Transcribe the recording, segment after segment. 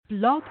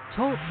Blog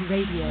Talk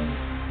Radio.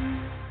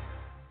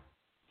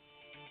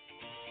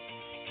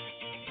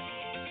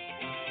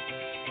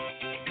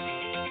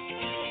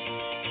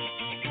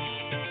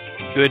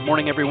 Good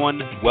morning,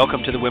 everyone.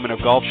 Welcome to the Women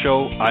of Golf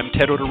Show. I'm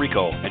Ted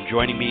Odorico, and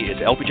joining me is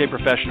LPGA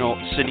professional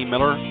Cindy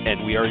Miller,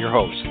 and we are your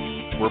hosts.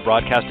 We're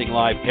broadcasting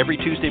live every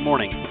Tuesday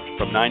morning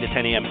from 9 to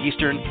 10 a.m.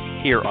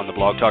 Eastern here on the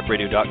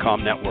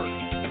blogtalkradio.com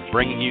network,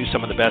 bringing you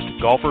some of the best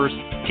golfers,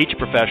 teaching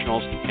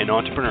professionals, and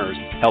entrepreneurs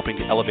helping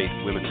to elevate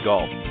women's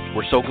golf.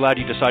 We're so glad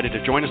you decided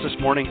to join us this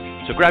morning,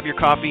 so grab your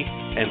coffee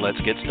and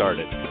let's get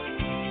started.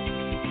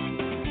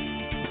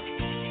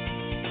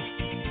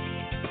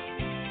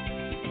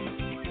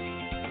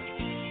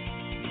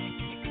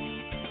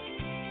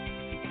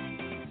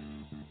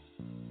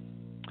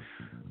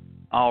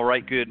 All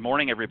right, good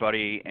morning,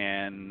 everybody,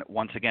 and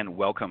once again,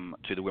 welcome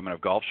to the Women of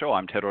Golf Show.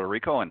 I'm Ted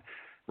Odorico, and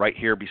right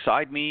here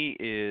beside me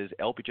is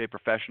LPGA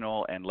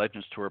professional and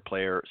Legends Tour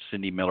player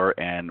Cindy Miller,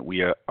 and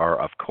we are,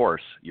 of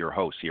course, your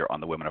hosts here on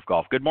the Women of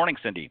Golf. Good morning,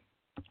 Cindy.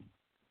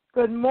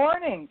 Good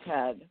morning,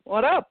 Ted.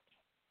 What up?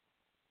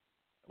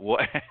 What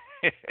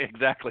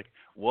exactly?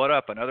 What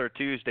up? Another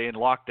Tuesday in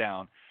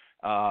lockdown.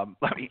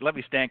 Let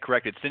me stand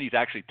corrected. Cindy's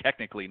actually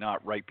technically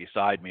not right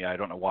beside me. I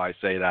don't know why I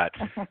say that.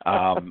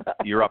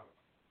 You're up.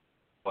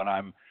 When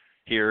I'm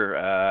here,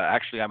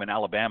 actually I'm in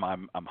Alabama.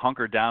 I'm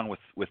hunkered down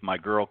with my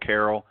girl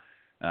Carol.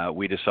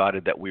 We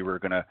decided that we were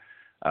going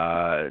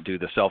to do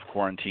the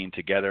self-quarantine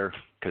together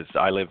because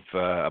I live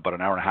about an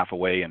hour and a half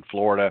away in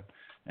Florida,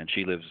 and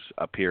she lives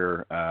up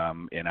here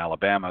in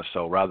Alabama.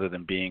 So rather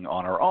than being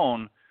on our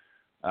own,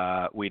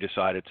 we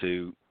decided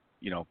to,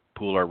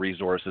 pool our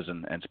resources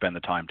and spend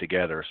the time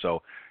together.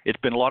 So it's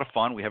been a lot of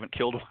fun. We haven't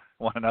killed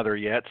one another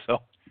yet, so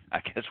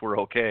I guess we're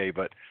okay.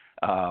 But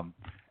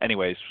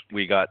anyways,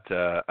 we got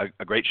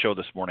a great show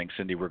this morning,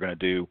 Cindy. We're going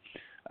to do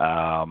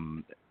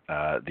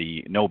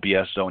the No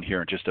BS Zone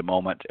here in just a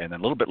moment. And then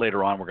a little bit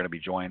later on, we're going to be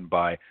joined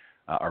by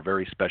our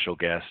very special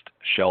guest,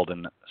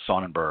 Sheldon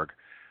Sonnenberg,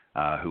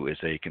 who is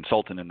a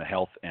consultant in the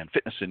health and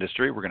fitness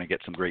industry. We're going to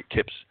get some great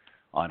tips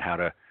on how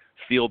to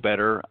feel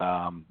better,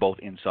 both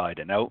inside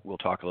and out. We'll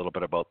talk a little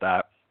bit about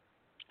that.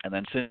 And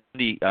then,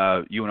 Cindy,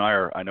 you and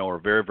I know, are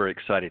very, very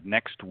excited.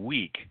 Next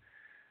week,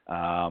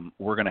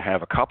 we're going to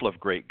have a couple of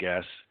great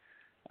guests.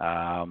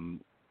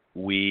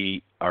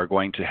 We are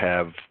going to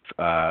have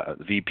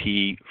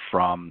VP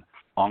from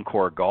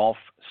Encore Golf,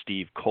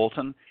 Steve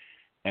Colton,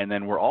 and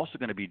then we're also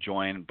going to be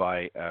joined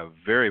by a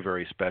very,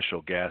 very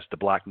special guest, the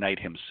Black Knight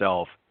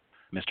himself,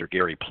 Mr.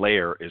 Gary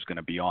Player, is going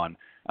to be on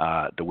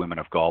the Women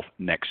of Golf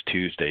next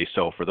Tuesday.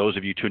 So for those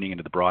of you tuning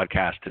into the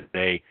broadcast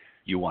today,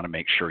 you want to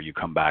make sure you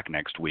come back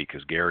next week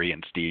because Gary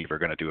and Steve are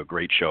going to do a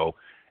great show,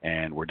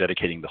 and we're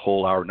dedicating the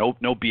whole hour. No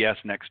BS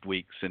next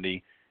week,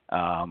 Cindy.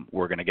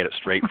 We're going to get it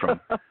straight from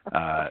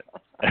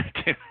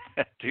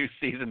two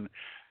seasoned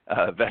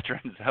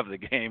veterans of the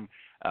game.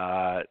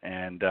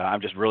 And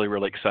I'm just really,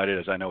 really excited,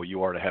 as I know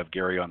you are, to have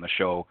Gary on the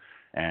show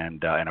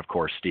and of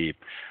course, Steve.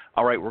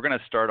 All right, we're going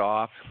to start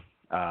off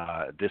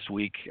this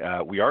week.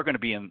 We are going to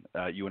be in,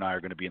 you and I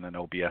are going to be in the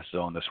No BS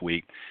Zone this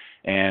week.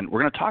 And we're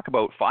going to talk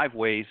about 5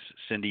 ways,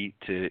 Cindy,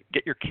 to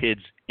get your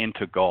kids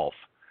into golf.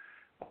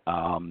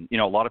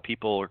 A lot of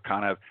people are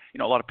kind of,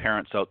 a lot of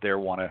parents out there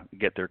want to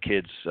get their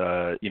kids,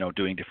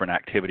 doing different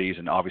activities.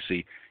 And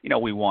obviously,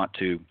 we want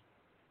to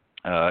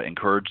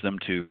encourage them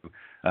to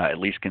at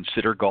least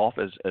consider golf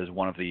as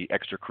one of the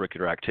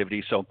extracurricular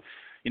activities. So,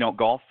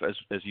 golf,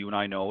 as you and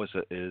I know,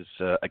 is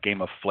a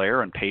game of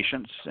flair and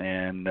patience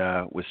and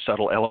with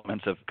subtle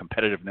elements of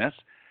competitiveness.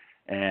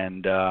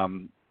 And,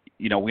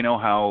 we know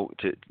how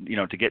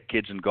to get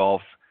kids in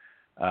golf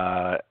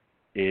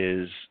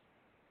is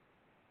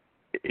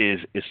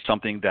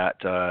something that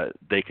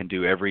they can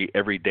do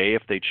every day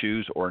if they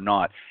choose or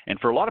not. And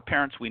for a lot of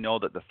parents, we know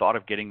that the thought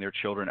of getting their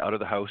children out of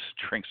the house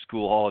during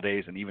school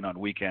holidays and even on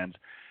weekends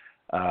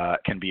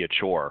can be a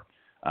chore.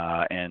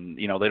 And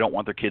they don't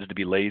want their kids to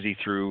be lazy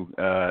through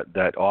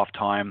that off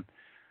time.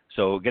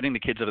 So getting the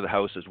kids out of the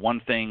house is one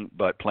thing,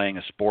 but playing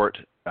a sport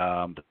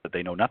that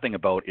they know nothing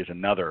about is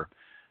another.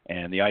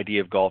 And the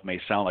idea of golf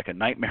may sound like a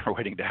nightmare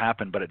waiting to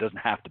happen, but it doesn't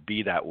have to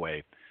be that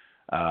way.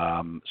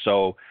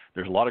 So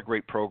there's a lot of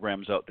great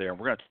programs out there, and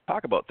we're going to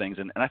talk about things.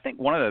 And I think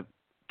one of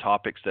the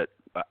topics that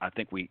I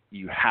think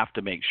you have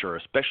to make sure,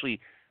 especially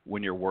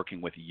when you're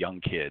working with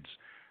young kids,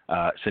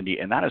 Cindy,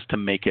 and that is to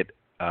make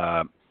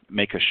a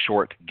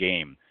short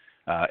game.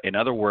 In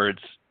other words,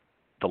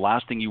 the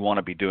last thing you want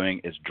to be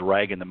doing is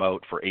dragging them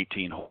out for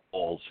 18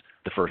 holes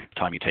the first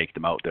time you take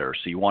them out there.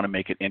 So you want to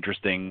make it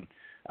interesting.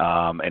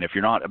 And if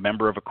you're not a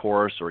member of a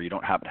course or you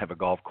don't happen to have a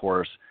golf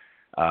course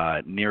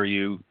near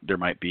you, there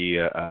might be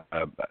a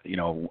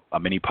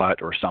mini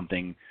putt or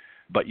something,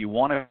 but you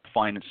want to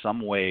find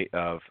some way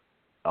of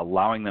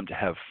allowing them to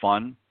have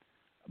fun,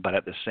 but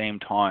at the same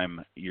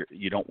time,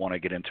 you don't want to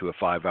get into a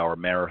 5-hour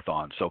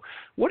marathon. So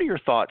what are your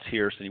thoughts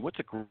here, Cindy? What's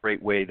a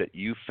great way that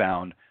you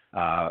found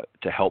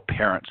to help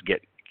parents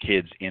get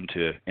kids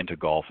into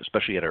golf,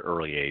 especially at an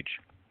early age?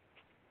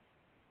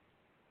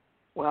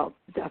 Well,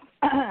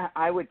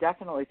 I would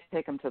definitely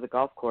take them to the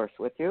golf course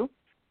with you.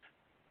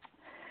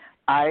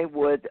 I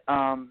would,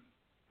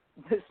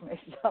 this may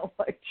sound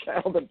like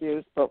child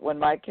abuse, but when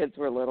my kids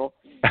were little,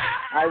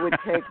 I would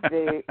take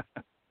the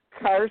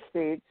car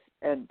seats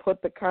and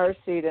put the car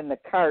seat in the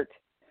cart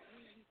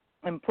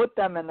and put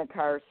them in the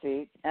car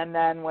seat. And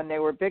then when they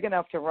were big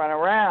enough to run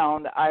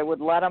around, I would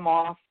let them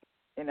off,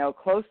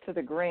 close to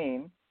the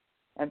green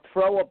and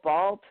throw a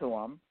ball to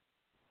them.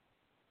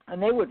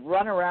 And they would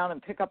run around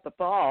and pick up the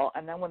ball.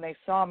 And then when they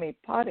saw me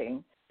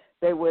putting,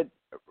 they would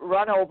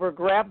run over,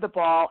 grab the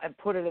ball, and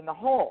put it in the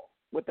hole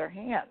with their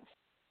hands.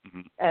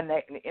 Mm-hmm. And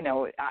they,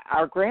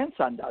 our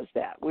grandson does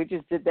that. We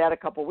just did that a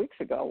couple weeks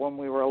ago when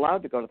we were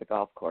allowed to go to the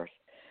golf course.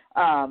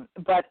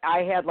 But I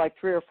had like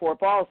 3 or 4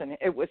 balls, and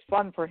it was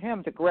fun for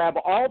him to grab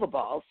all the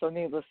balls. So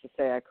needless to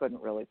say, I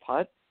couldn't really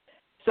putt.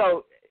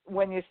 So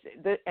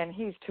and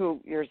he's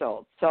 2 years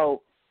old.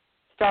 So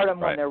start them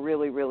when they're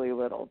really, really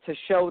little to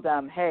show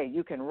them, hey,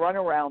 you can run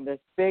around this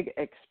big,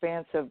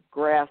 expansive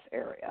grass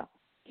area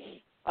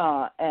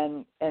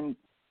and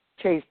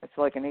chase. It's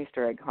like an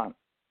Easter egg hunt.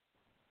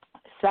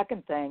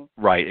 Second thing,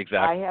 right?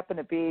 Exactly. I happen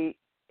to be,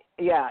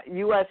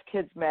 U.S.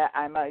 Kids.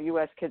 I'm a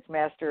U.S. Kids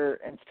Master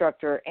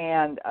Instructor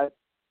and a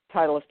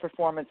Titleist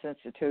Performance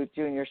Institute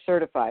Junior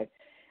Certified.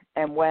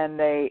 And when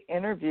they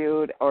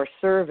interviewed or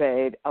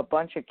surveyed a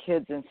bunch of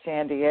kids in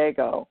San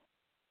Diego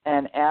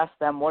and asked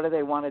them what do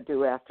they want to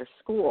do after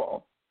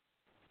school,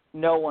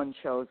 no one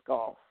chose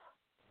golf.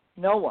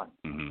 No one.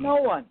 Mm-hmm. No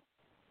one.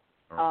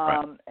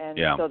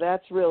 So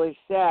that's really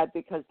sad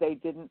because they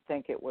didn't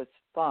think it was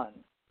fun.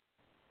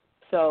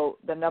 So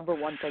the number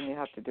one thing you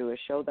have to do is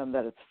show them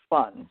that it's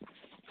fun.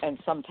 And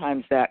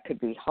sometimes that could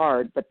be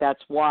hard, but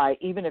that's why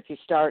even if you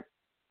start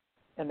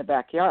in the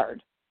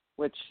backyard,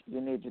 which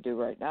you need to do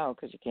right now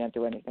because you can't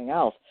do anything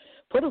else,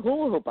 put a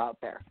hula hoop out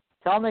there.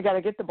 Tell them they got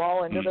to get the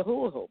ball into the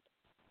hula hoop.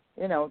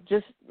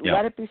 Just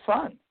let it be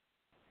fun.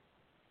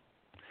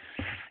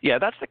 Yeah,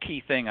 that's the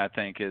key thing, I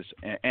think, is,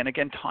 and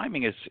again,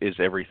 timing is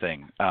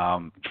everything.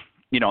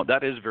 That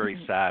is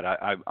very sad.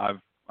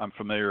 I'm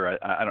familiar.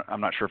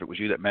 I'm not sure if it was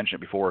you that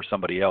mentioned it before or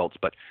somebody else,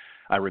 but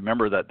I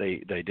remember that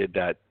they did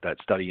that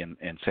study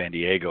in San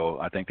Diego.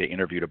 I think they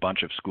interviewed a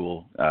bunch of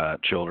school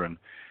children,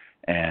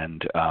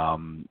 and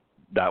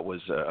that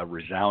was a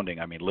resounding.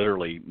 I mean,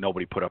 literally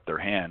nobody put up their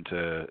hand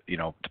to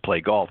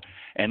play golf.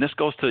 And this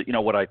goes to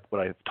what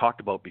I've talked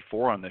about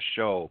before on this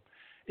show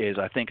is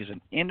I think as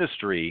an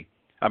industry,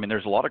 I mean,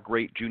 there's a lot of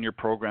great junior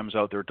programs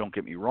out there. Don't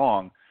get me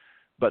wrong.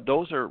 But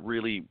those are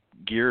really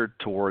geared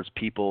towards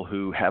people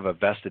who have a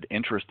vested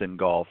interest in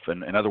golf.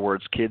 And in other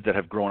words, kids that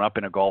have grown up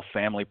in a golf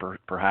family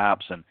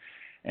perhaps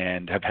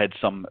and have had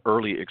some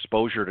early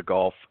exposure to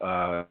golf,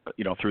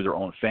 through their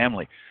own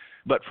family.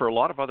 But for a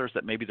lot of others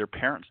that maybe their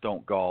parents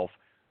don't golf,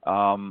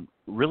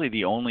 really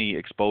the only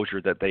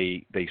exposure that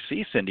they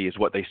see, Cindy, is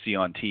what they see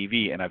on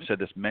TV. And I've said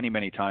this many,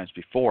 many times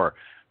before.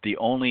 The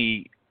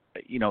only,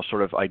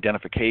 sort of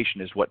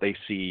identification is what they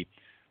see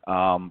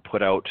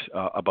put out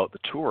about the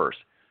tours.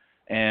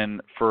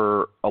 And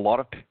for a lot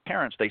of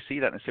parents, they see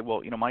that and say,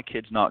 well, my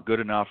kid's not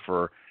good enough,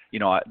 or,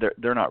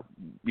 they're not,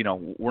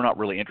 we're not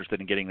really interested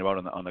in getting them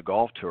out on the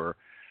golf tour.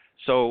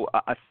 So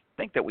I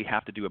think that we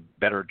have to do a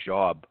better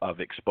job of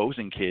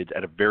exposing kids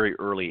at a very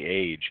early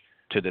age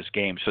to this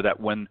game so that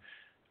when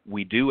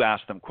we do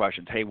ask them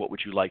questions, hey, what would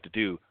you like to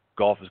do?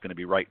 Golf is going to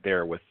be right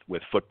there with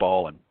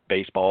football and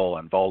baseball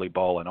and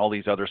volleyball and all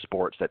these other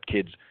sports that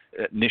kids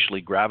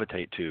initially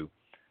gravitate to.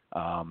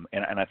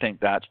 And I think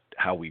that's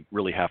how we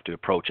really have to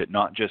approach it,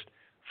 not just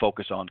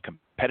focus on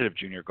competitive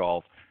junior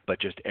golf, but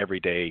just every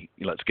day,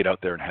 let's get out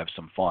there and have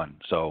some fun.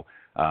 So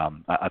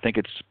I think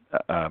it's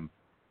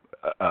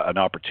an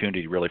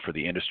opportunity really for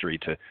the industry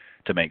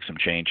to make some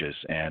changes.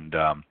 And,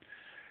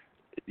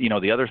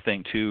 the other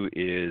thing, too,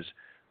 is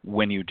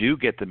when you do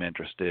get them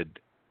interested,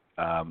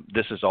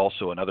 this is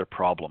also another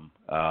problem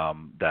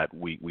that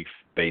we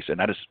face, and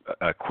that is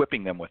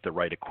equipping them with the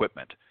right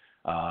equipment.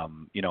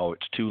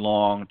 It's too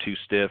long, too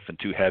stiff, and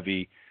too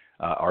heavy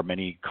are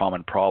many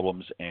common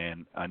problems.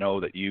 And I know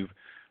that you've,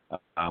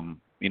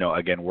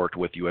 again, worked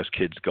with U.S.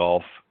 Kids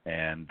Golf,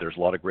 and there's a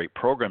lot of great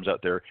programs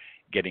out there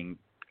getting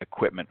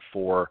equipment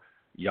for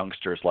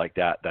youngsters like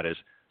that is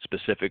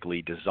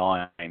specifically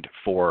designed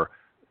for,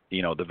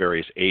 the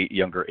various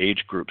younger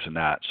age groups and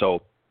that.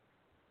 So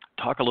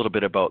talk a little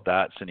bit about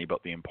that, Cindy,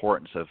 about the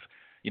importance of,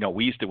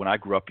 we used to, when I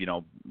grew up,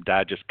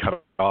 Dad just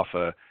cut off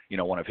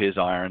one of his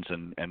irons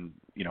and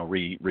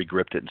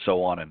re-gripped it and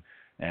so on.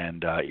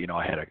 And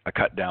I had a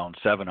cut down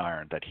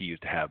 7-iron that he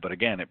used to have. But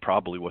again, it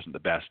probably wasn't the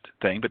best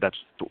thing, but that's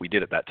what we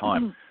did at that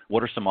time. Mm-hmm.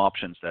 What are some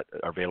options that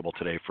are available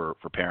today for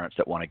parents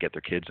that want to get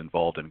their kids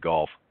involved in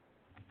golf?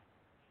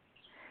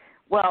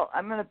 Well,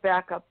 I'm going to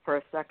back up for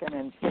a second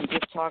and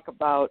just talk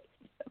about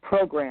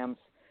programs.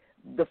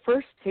 The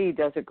First Tee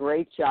does a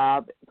great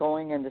job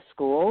going into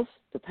schools,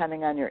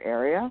 depending on your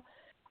area,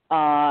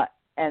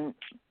 and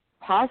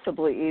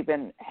possibly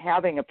even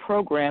having a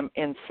program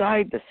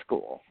inside the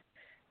school.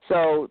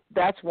 So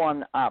that's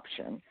one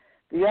option.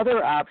 The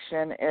other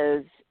option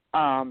is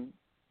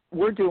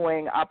we're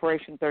doing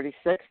Operation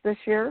 36 this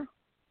year,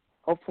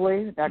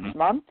 hopefully next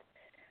month.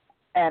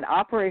 And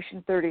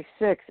Operation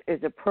 36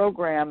 is a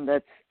program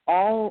that's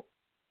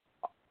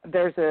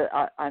there's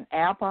an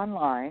app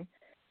online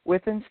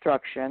with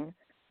instruction,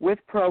 with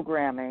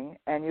programming,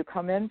 and you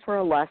come in for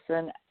a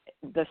lesson.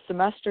 The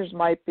semesters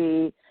might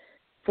be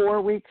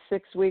 4 weeks,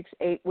 6 weeks,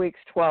 8 weeks,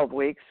 12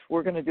 weeks.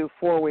 We're going to do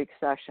 4-week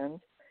sessions.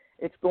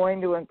 It's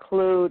going to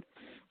include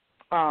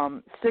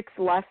 6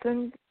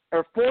 lessons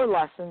or 4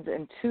 lessons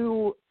and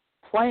 2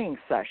 playing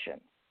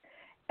sessions.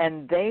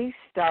 And they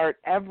start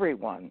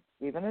everyone,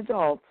 even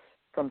adults,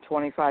 from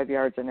 25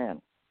 yards and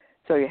in.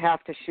 So you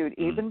have to shoot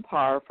even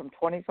par from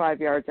 25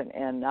 yards and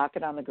in, knock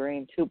it on the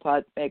green,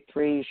 2-putt, make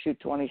 3, you shoot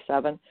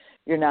 27,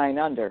 you're 9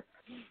 under.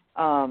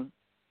 And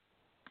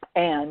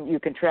you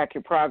can track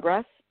your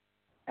progress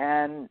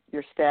and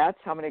your stats,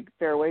 how many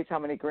fairways, how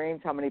many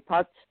greens, how many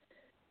putts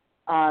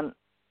on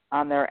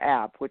their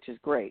app, which is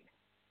great.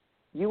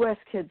 U.S.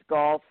 Kids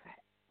Golf,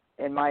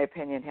 in my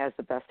opinion, has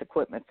the best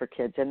equipment for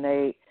kids, and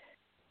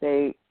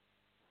they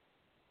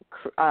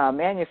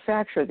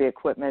manufacture the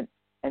equipment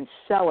and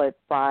sell it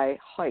by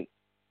height.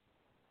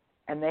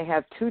 And they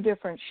have 2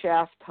 different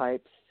shaft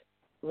types.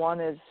 One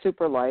is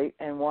super light,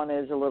 and one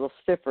is a little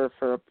stiffer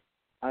for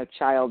a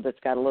child that's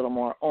got a little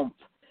more oomph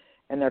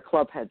in their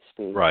club head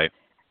speed. Right.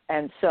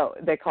 And so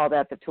they call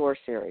that the Tour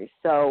Series.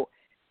 So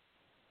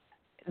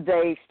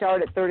they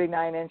start at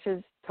 39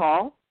 inches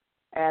tall,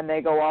 and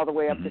they go all the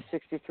way up to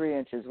 63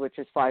 inches, which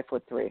is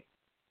 5'3".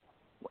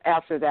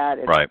 After that,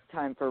 it's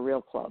time for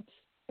real clubs,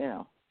 you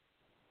know.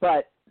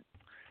 But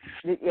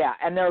yeah,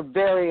 and they're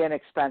very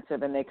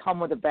inexpensive, and they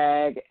come with a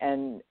bag,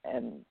 and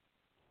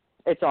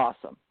it's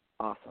awesome.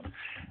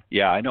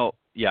 Yeah, I know.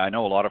 Yeah, I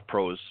know a lot of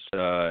pros, in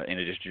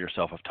addition to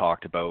yourself, have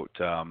talked about,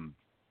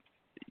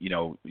 you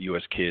know,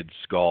 U.S. Kids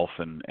Golf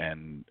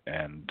and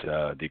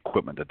the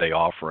equipment that they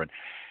offer,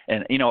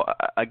 and you know,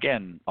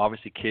 again,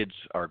 obviously, kids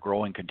are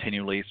growing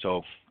continually,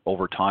 so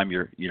over time,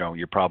 you're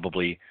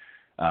probably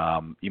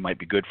you might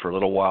be good for a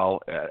little while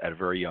at a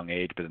very young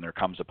age, but then there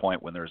comes a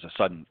point when there's a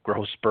sudden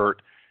growth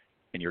spurt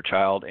in your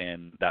child,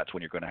 and that's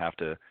when you're going to have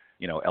to,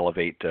 you know,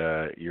 elevate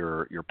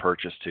your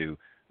purchase to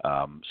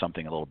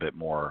something a little bit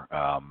more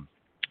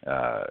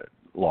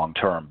long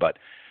term. But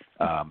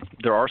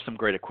there are some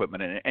great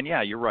equipment, and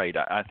yeah, you're right.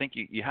 I think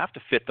you have to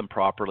fit them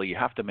properly. You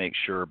have to make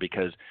sure,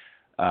 because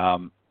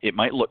it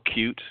might look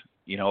cute,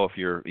 you know, if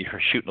you're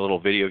shooting a little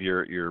video of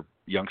your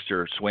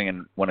youngster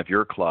swinging one of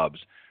your clubs,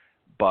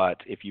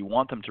 but if you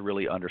want them to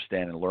really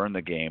understand and learn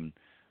the game,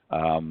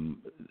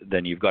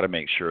 then you've got to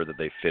make sure that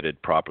they fitted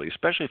properly,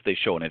 especially if they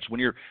show. And it's when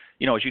you're,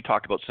 you know, as you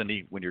talked about,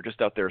 Cindy, when you're just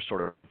out there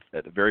sort of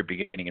at the very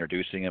beginning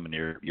introducing them, and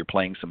you're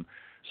playing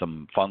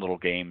some fun little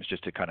games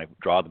just to kind of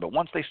draw them. But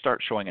once they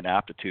start showing an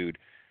aptitude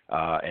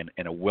and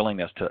a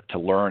willingness to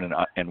learn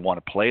and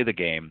want to play the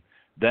game,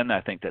 then I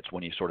think that's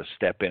when you sort of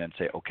step in and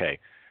say, okay.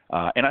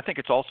 And I think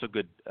it's also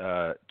good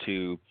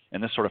to,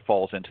 and this sort of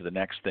falls into the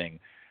next thing,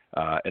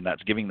 and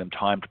that's giving them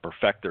time to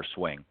perfect their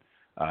swing.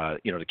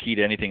 You know, the key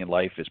to anything in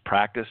life is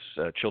practice.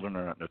 Children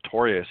are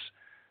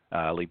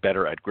notoriously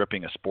better at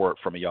gripping a sport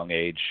from a young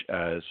age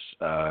as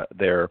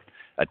their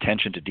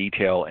attention to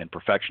detail and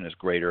perfection is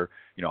greater.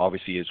 You know,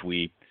 obviously as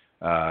we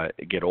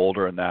get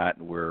older in that,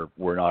 we're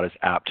not as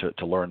apt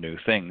to learn new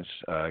things.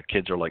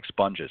 Kids are like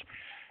sponges.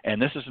 And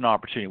this is an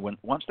opportunity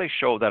once they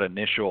show that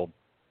initial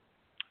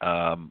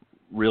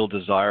real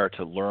desire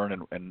to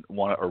learn and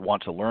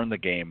want to learn the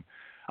game,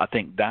 I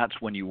think that's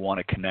when you want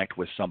to connect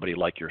with somebody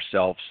like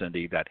yourself,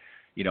 Cindy, that,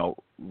 you know,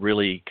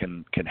 really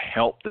can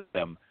help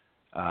them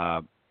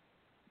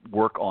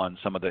work on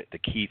some of the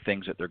key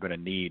things that they're going to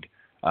need.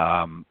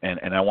 And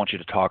I want you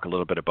to talk a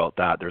little bit about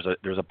that.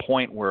 There's a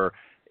point where,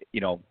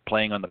 you know,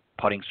 playing on the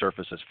putting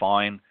surface is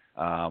fine,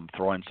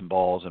 throwing some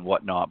balls and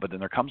whatnot, but then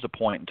there comes a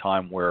point in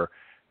time where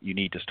you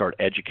need to start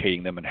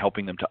educating them and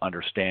helping them to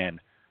understand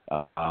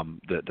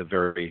the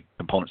very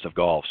components of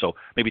golf. So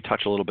maybe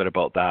touch a little bit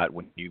about that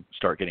when you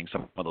start getting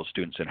some of those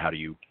students in. How do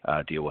you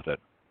deal with it?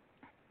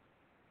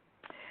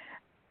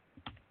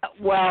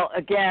 Well,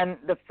 again,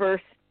 the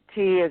first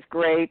tee is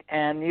great,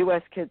 and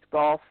U.S. Kids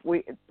Golf,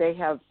 they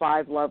have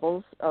 5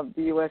 levels of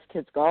the U.S.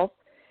 Kids Golf,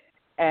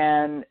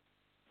 and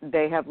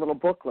they have little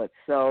booklets.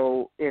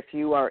 So if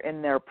you are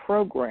in their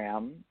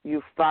program,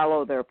 you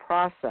follow their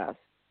process.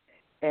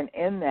 And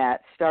in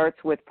that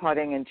starts with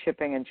putting and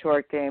chipping and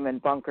short game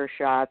and bunker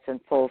shots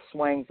and full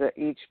swings at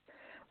each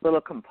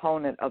little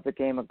component of the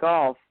game of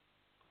golf.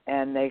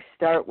 And they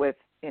start with,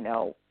 you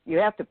know, you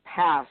have to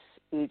pass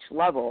each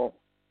level.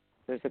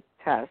 There's a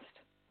test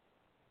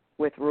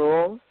with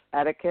rules,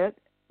 etiquette,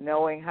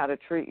 knowing how to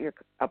treat your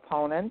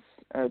opponents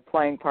or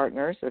playing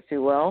partners, if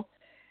you will.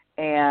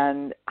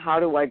 And how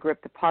do I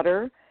grip the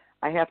putter?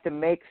 I have to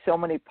make so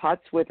many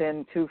putts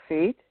within 2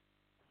 feet.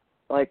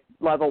 Like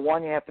level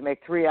 1, you have to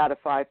make 3 out of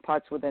 5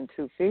 putts within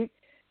 2 feet.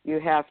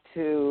 You have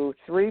to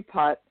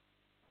 3-putt.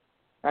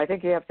 I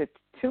think you have to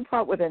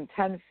 2-putt within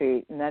 10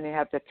 feet, and then you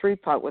have to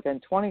 3-putt within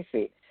 20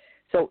 feet.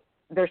 So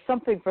there's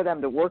something for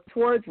them to work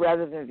towards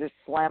rather than just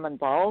slamming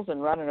balls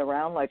and running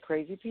around like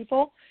crazy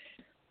people,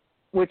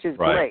 which is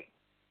great,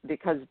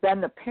 because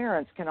then the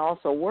parents can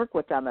also work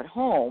with them at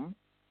home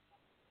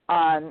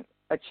on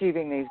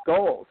achieving these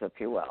goals, if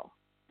you will.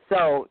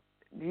 So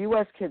the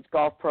U.S. Kids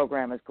Golf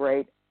Program is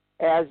great,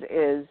 as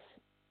is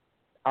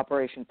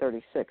Operation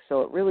 36.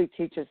 So it really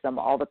teaches them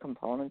all the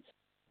components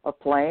of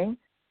playing,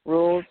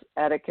 rules,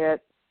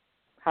 etiquette,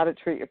 how to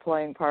treat your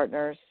playing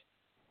partners,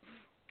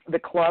 the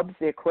clubs,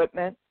 the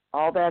equipment,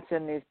 all that's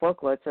in these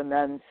booklets, and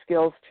then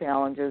skills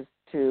challenges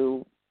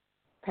to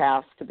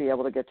pass to be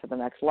able to get to the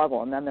next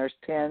level. And then there's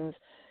pins,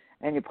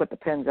 and you put the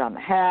pins on the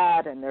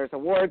hat, and there's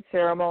award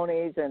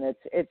ceremonies, and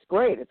it's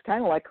great. It's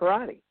kind of like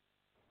karate.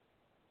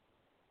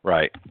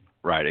 Right,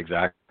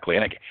 exactly.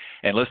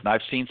 And listen,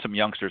 I've seen some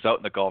youngsters out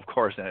in the golf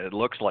course, and it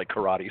looks like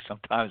karate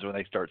sometimes when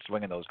they start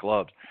swinging those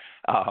clubs.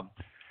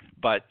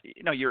 But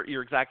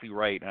you're exactly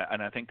right,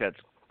 and I think that's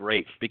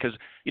great because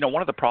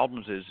one of the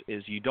problems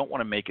is you don't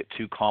want to make it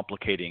too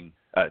complicated.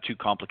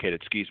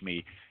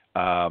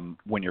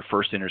 When you're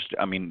first interested.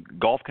 I mean,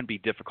 golf can be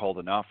difficult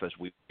enough, as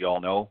we all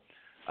know,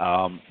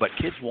 but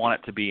kids want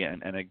it to be.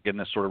 And again,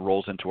 this sort of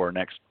rolls into our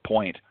next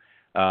point: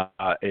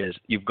 is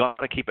you've got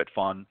to keep it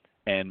fun,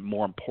 and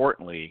more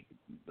importantly,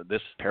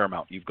 this is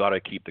paramount. You've got to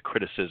keep the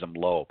criticism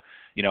low.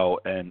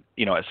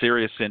 As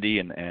serious, Cindy,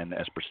 and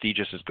as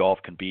prestigious as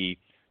golf can be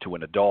to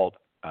an adult,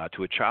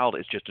 to a child,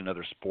 it's just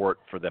another sport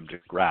for them to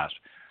grasp.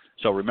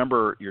 So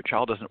remember, your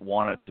child doesn't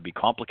want it to be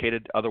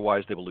complicated.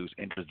 Otherwise, they will lose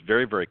interest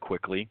very, very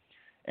quickly,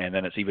 and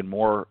then it's even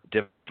more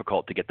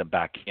difficult to get them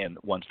back in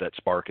once that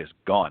spark is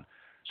gone.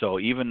 So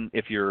even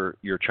if your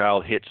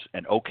child hits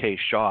an okay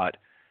shot,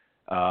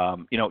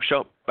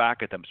 shout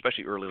back at them,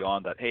 especially early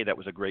on, that hey, that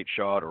was a great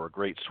shot or a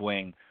great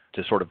swing,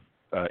 to sort of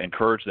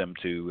encourage them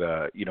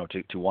to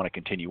want to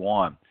continue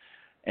on.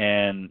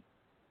 And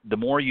the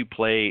more you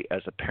play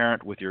as a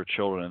parent with your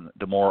children,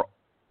 the more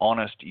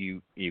honest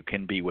you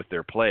can be with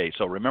their play.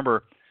 So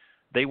remember,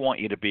 they want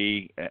you to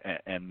be,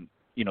 and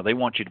they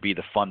want you to be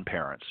the fun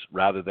parents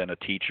rather than a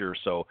teacher.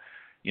 So,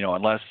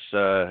 unless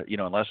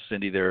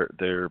Cindy,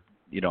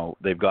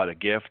 they've got a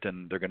gift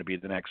and they're going to be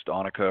the next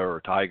Annika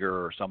or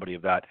Tiger or somebody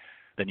of that,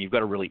 then you've got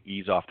to really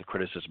ease off the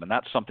criticism. And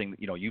that's something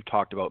you've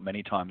talked about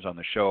many times on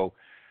the show,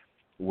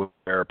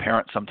 where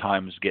parents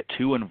sometimes get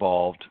too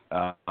involved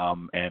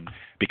and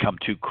become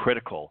too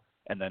critical,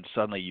 and then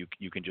suddenly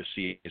you can just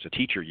see, as a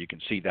teacher, you can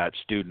see that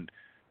student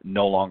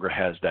no longer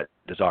has that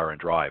desire and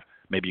drive.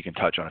 Maybe you can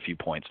touch on a few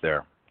points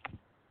there.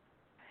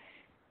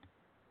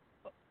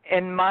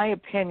 In my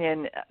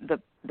opinion,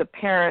 the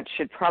parent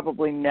should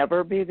probably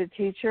never be the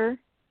teacher,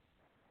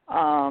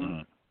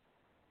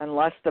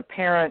 unless the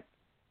parent,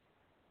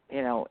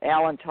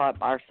 Alan taught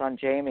our son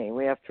Jamie.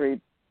 We have 3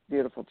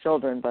 beautiful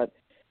children, but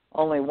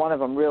only one of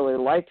them really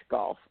liked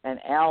golf, and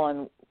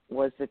Alan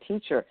was the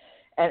teacher.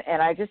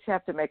 And I just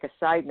have to make a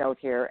side note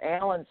here.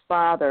 Alan's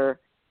father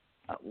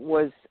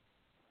was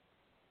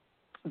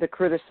the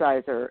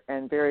criticizer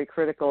and very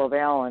critical of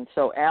Alan.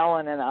 So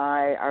Alan and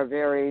I are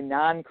very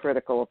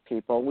non-critical of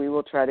people. We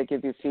will try to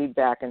give you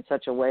feedback in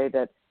such a way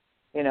that,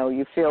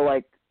 you feel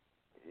like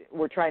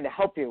we're trying to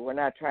help you. We're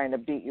not trying to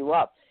beat you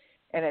up.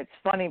 And it's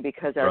funny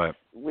because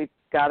we've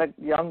got a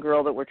young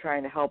girl that we're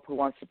trying to help who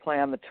wants to play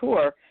on the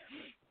tour.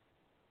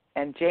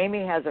 And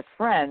Jamie has a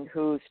friend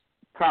who's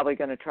probably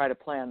going to try to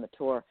play on the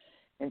tour.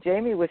 And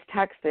Jamie was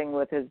texting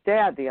with his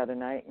dad the other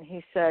night, and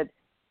he said,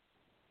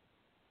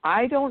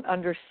 I don't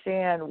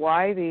understand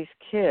why these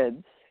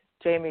kids,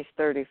 Jamie's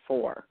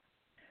 34,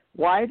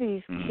 why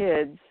these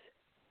kids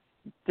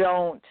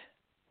don't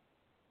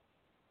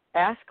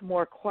ask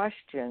more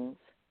questions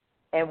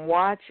and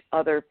watch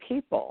other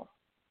people.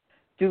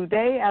 Do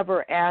they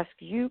ever ask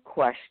you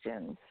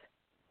questions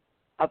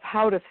of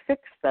how to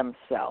fix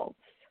themselves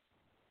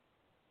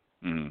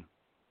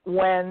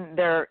when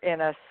they're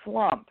in a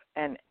slump?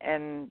 And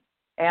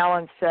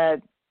Alan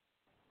said,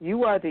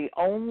 you are the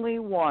only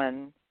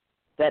one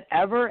that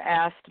ever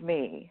asked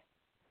me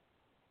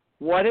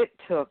what it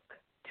took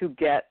to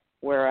get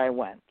where I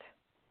went.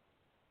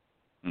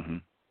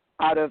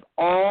 Out of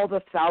all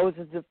the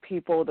thousands of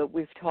people that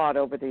we've taught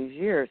over these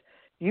years,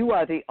 you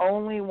are the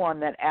only one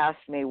that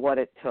asked me what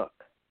it took.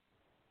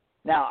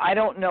 Now, I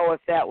don't know if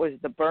that was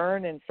the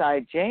burn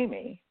inside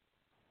Jamie.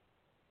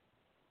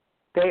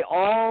 They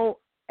all,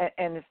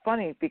 and it's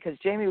funny because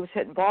Jamie was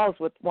hitting balls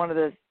with one of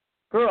the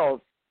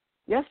girls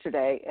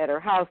yesterday at her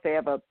house. They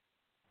have a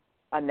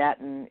net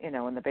in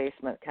the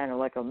basement, kind of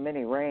like a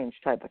mini range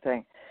type of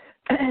thing.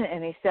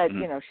 And he said,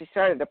 she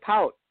started to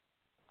pout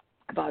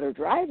about her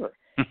driver.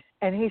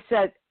 And he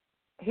says,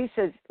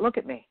 look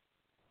at me.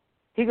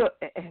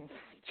 And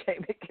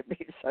Jamie can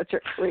be such a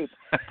creep.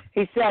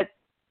 He said,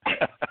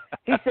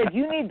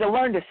 you need to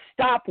learn to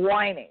stop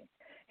whining.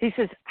 He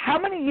says, how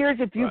many years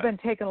have you been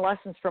taking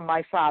lessons from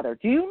my father?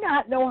 Do you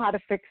not know how to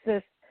fix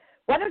this?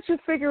 Why don't you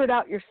figure it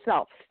out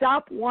yourself?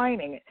 Stop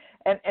whining.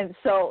 And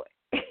so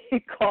he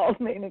called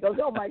me and he goes,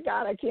 oh, my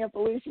God, I can't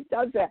believe she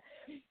does that.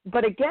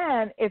 But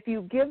again, if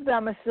you give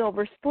them a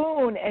silver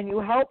spoon and you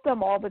help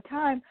them all the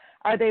time,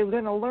 are they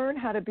going to learn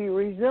how to be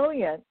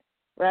resilient,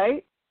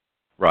 right?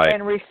 Right.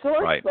 And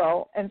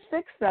resourceful and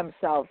fix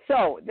themselves?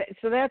 So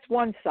that's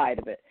one side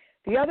of it.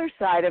 The other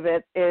side of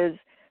it is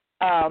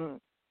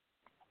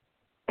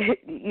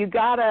you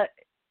gotta,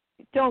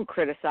 don't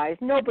criticize.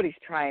 Nobody's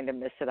trying to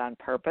miss it on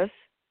purpose.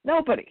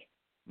 Nobody.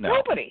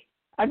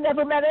 I've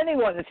never met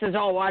anyone that says,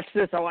 "Oh, watch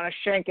this, I want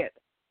to shank it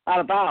out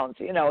of bounds."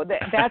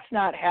 That's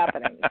not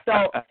happening.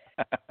 So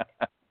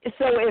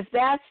if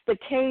that's the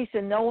case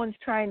and no one's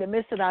trying to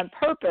miss it on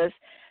purpose,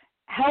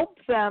 help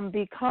them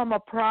become a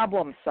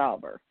problem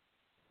solver.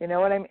 You know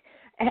what I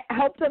mean?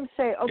 Help them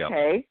say,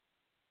 okay,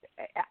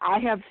 I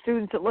have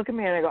students that look at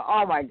me and they go,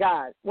 "Oh my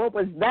God, what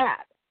was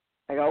that?"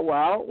 I go,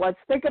 "Well, let's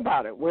think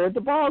about it. Where'd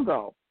the ball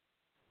go?"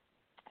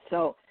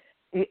 So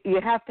you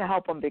have to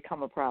help them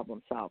become a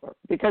problem solver,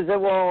 because it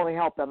will only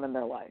help them in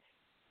their life.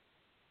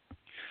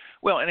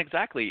 Well, and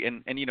exactly,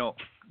 and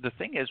the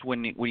thing is,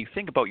 when you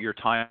think about your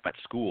time at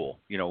school,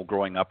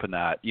 growing up in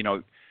that,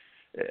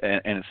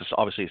 and it's just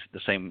obviously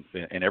the same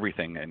in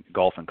everything, and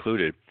golf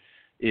included,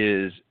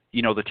 is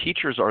the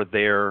teachers are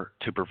there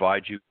to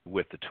provide you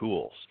with the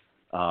tools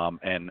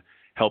and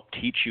help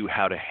teach you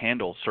how to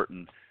handle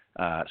certain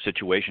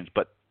situations,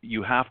 but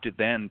you have to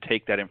then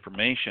take that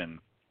information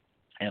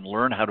and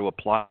learn how to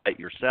apply it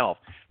yourself,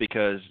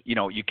 because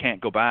you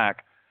can't go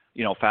back,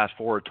 fast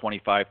forward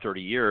 25,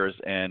 30 years,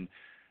 and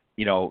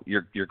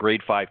your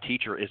grade 5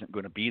 teacher isn't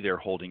going to be there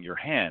holding your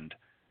hand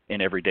in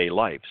everyday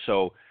life.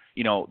 So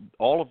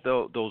all of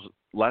those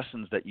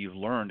lessons that you've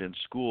learned in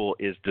school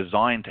is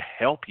designed to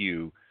help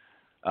you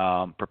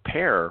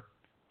prepare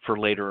for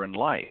later in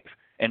life.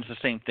 And it's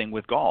the same thing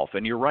with golf.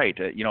 And you're right.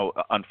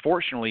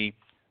 Unfortunately,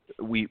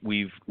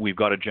 we've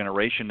got a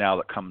generation now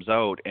that comes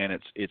out, and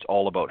it's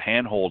all about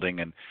hand holding,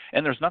 and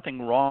there's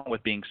nothing wrong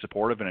with being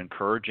supportive and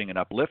encouraging and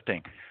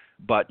uplifting,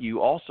 but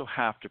you also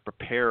have to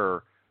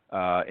prepare.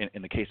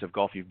 In the case of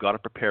golf, you've got to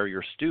prepare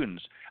your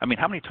students. I mean,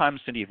 how many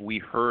times, Cindy, have we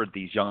heard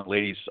these young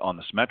ladies on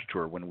the Symetra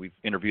Tour when we've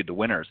interviewed the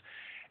winners,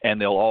 and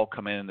they'll all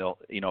come in,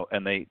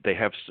 and they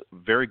have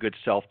very good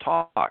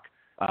self-talk,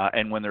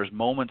 and when there's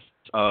moments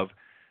of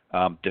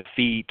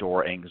defeat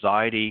or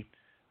anxiety,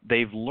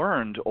 they've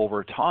learned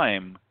over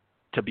time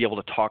to be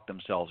able to talk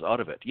themselves out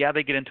of it. Yeah,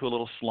 they get into a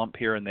little slump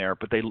here and there,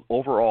 but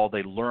overall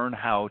they learn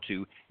how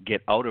to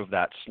get out of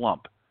that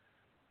slump,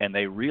 and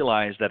they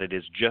realize that it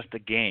is just a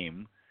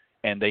game,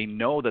 and they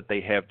know that they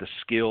have the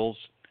skills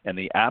and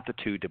the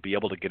aptitude to be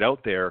able to get out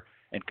there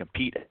and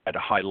compete at a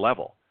high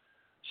level.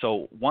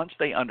 So once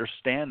they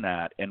understand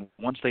that, and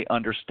once they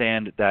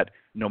understand that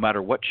no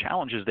matter what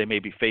challenges they may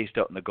be faced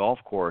out in the golf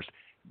course,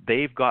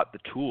 they've got the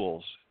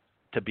tools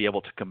to be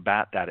able to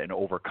combat that and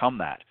overcome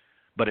that.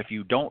 But if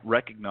you don't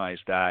recognize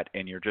that,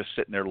 and you're just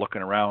sitting there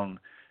looking around,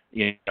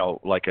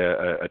 like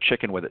a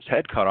chicken with its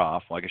head cut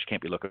off, well, I guess you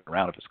can't be looking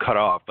around if it's cut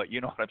off, but you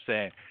know what I'm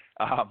saying,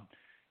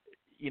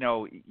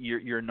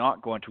 you're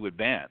not going to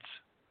advance,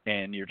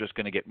 and you're just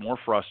going to get more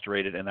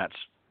frustrated, and that's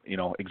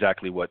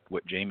exactly what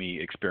Jamie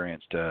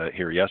experienced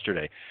here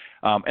yesterday.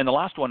 And the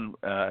last one,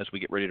 as we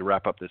get ready to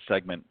wrap up this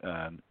segment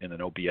in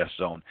an OBS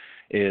zone,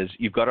 is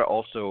you've got to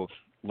also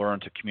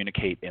learn to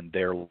communicate in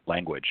their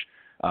language.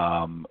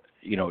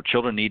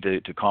 Children need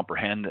to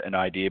comprehend an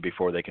idea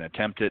before they can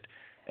attempt it,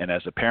 and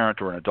as a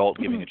parent or an adult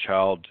giving a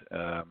child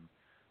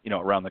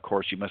around the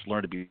course, you must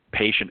learn to be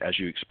patient as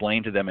you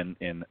explain to them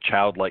in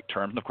childlike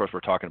terms. And of course,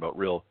 we're talking about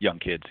real young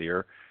kids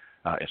here,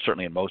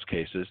 certainly in most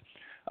cases.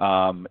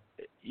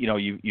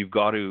 You've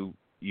got to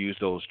use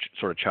those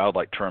sort of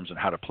childlike terms on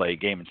how to play a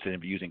game instead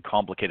of using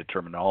complicated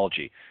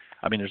terminology.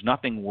 I mean, there's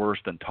nothing worse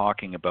than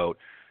talking about,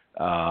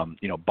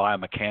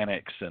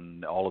 biomechanics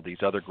and all of these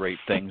other great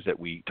things that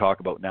we talk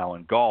about now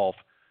in golf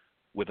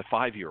with a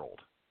 5-year-old.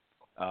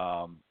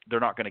 They're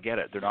not going to get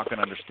it. They're not going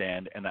to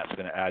understand, and that's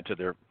going to add to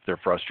their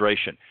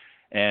frustration.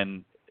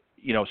 And,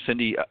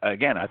 Cindy,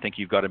 again, I think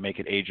you've got to make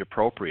it age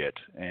appropriate.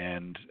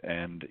 And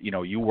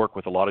you work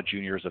with a lot of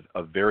juniors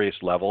of various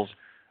levels,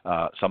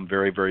 some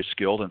very, very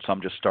skilled and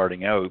some just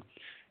starting out.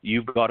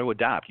 You've got to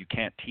adapt. You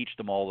can't teach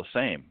them all the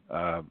same.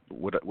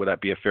 Would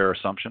that be a fair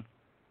assumption?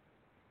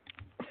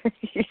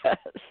 Yes.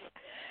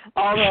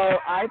 Although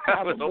I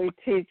probably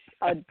teach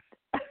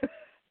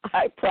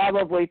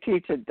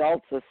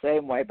adults the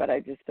same way, but I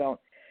just don't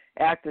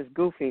act as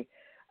goofy.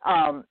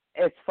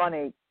 It's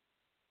funny.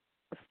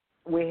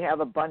 We have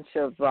a bunch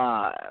of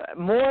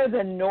more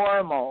than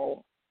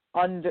normal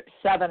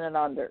 7 and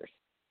unders,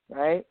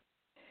 right?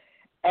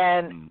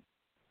 And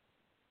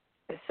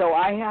so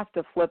I have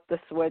to flip the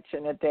switch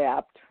and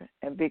adapt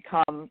and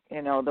become,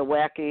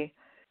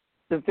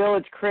 the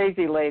village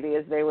crazy lady,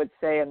 as they would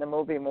say in the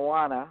movie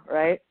Moana,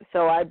 right?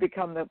 So I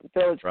become the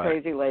village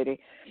crazy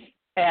lady.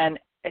 And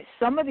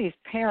some of these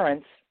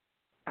parents,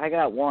 I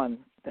got one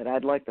that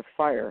I'd like to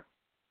fire.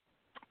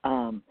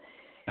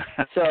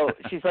 So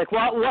she's like,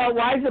 well,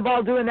 why is the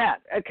ball doing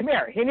that? Come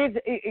here.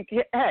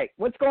 Hey,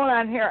 what's going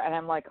on here? And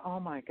I'm like, oh,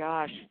 my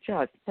gosh,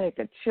 just take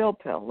a chill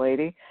pill,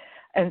 lady.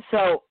 And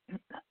so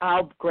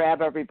I'll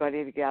grab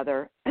everybody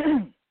together,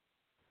 and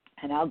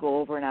I'll go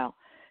over and I'll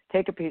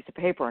take a piece of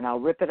paper, and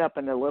I'll rip it up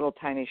into little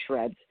tiny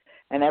shreds,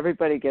 and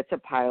everybody gets a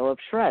pile of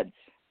shreds.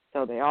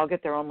 So they all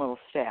get their own little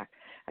stack.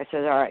 I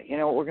said, all right, you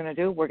know what we're going to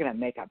do? We're going to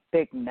make a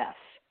big mess.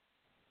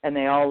 And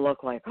they all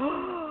look like,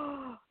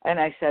 oh, And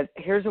I said,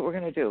 here's what we're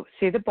going to do.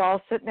 See the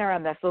ball sitting there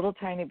on this little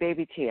tiny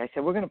baby tee? I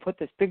said, we're going to put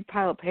this big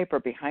pile of paper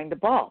behind the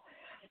ball,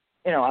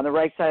 on the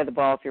right side of the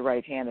ball if you're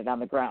right-handed on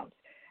the ground.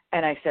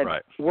 And I said,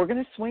 we're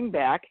going to swing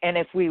back, and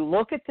if we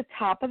look at the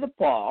top of the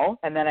ball,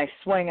 and then I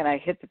swing and I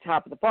hit the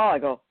top of the ball, I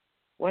go,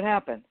 what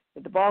happened?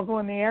 Did the ball go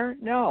in the air?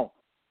 No.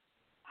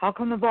 How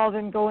come the ball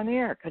didn't go in the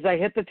air? Because I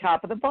hit the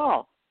top of the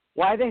ball.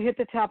 Why did I hit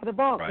the top of the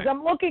ball? Because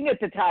I'm looking at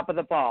the top of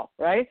the ball,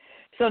 right?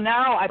 So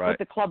now I put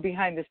the club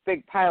behind this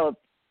big pile of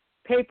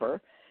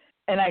paper,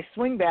 and I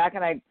swing back,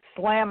 and I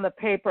slam the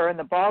paper, and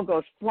the ball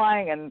goes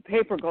flying, and the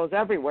paper goes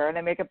everywhere, and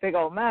I make a big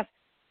old mess.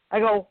 I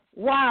go,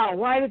 wow,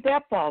 why did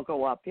that ball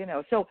go up?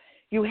 So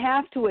you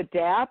have to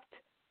adapt.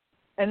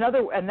 And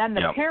then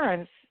the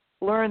parents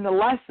learn the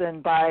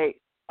lesson by,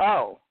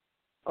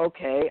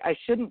 okay, I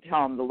shouldn't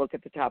tell them to look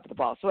at the top of the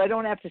ball. So I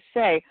don't have to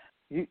say,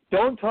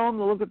 don't tell them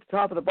to look at the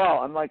top of the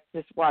ball. I'm like,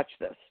 just watch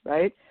this,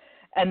 right?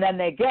 And then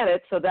they get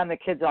it, so then the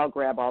kids all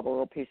grab all the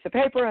little piece of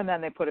paper, and then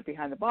they put it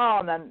behind the ball,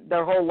 and then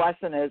their whole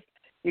lesson is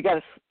you got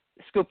to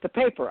scoop the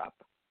paper up.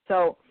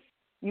 So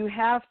you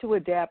have to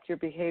adapt your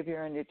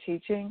behavior and your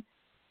teaching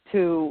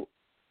to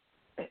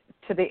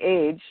the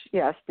age,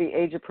 be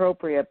age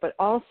appropriate, but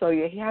also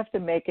you have to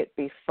make it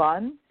be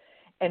fun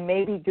and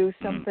maybe do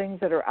some things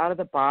that are out of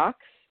the box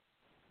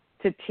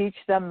to teach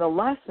them the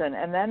lesson.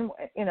 And then,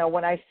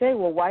 when I say,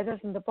 well, why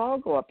doesn't the ball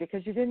go up?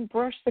 Because you didn't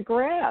brush the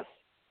grass.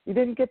 You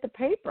didn't get the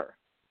paper.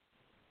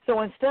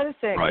 So instead of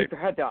saying, keep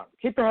your head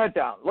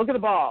down, look at the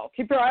ball,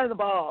 keep your eye on the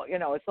ball,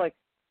 it's like,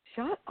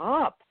 shut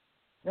up.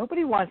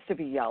 Nobody wants to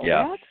be yelled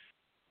at.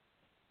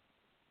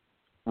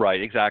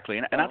 Right, exactly.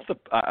 And that's the,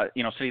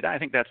 Cindy, I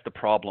think that's the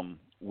problem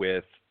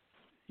with,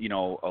 a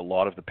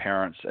lot of the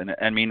parents. And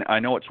I mean, I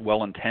know it's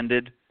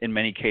well-intended in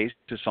many cases.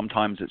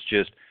 Sometimes it's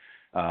just,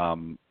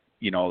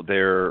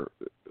 they're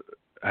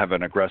have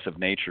an aggressive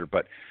nature.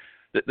 But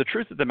the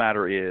truth of the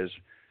matter is,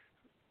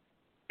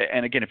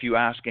 and again, if you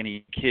ask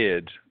any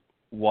kid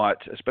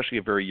especially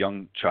a very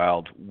young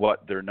child,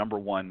 what their number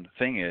one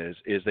thing is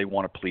they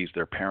want to please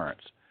their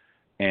parents.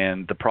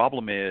 And the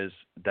problem is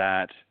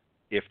that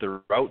if they're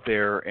out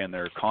there and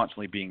they're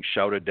constantly being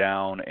shouted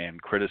down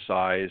and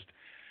criticized,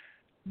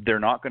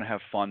 they're not going to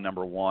have fun,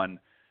 number one,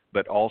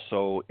 but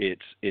also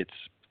it's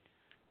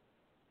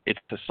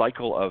a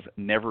cycle of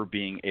never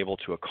being able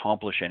to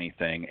accomplish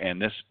anything,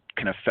 and this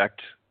can affect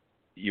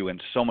you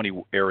in so many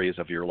areas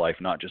of your life,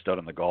 not just out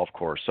on the golf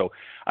course. So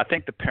I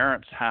think the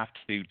parents have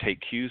to take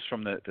cues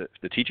from the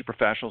teaching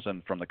professionals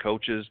and from the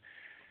coaches.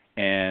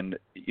 And,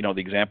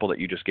 the example that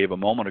you just gave a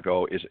moment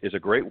ago is a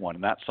great one.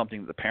 And that's something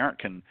that the parent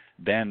can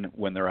then,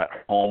 when they're at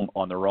home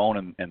on their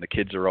own and the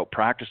kids are out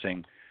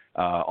practicing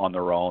on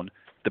their own,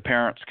 the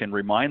parents can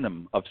remind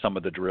them of some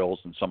of the drills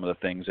and some of the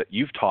things that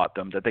you've taught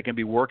them that they can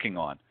be working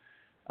on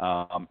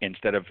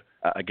instead of,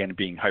 again,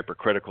 being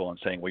hypercritical and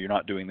saying, well, you're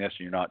not doing this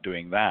and you're not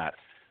doing that.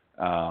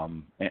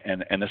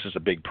 And this is a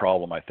big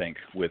problem, I think,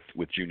 with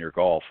junior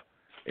golf,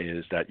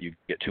 is that you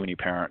get too many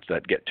parents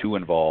that get too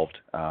involved.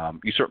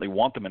 You certainly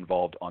want them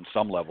involved on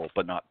some level,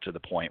 but not to the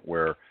point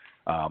where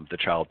the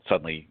child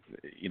suddenly,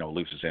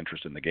 loses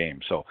interest in the game.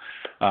 So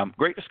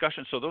great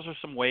discussion. So those are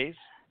some ways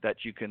that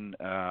you can,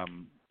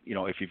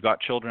 if you've got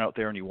children out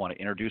there and you want to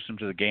introduce them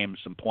to the game,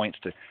 some points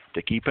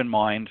to keep in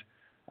mind.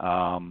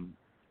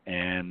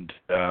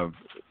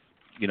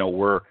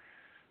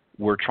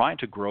 We're trying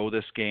to grow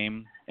this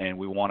game, and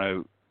we want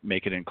to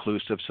make it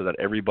inclusive so that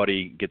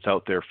everybody gets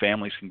out there,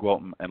 families can go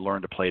out and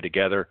learn to play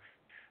together.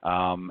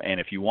 And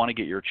if you want to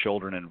get your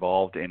children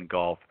involved in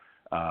golf,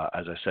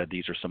 as I said,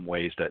 these are some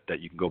ways that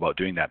you can go about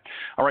doing that.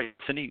 All right,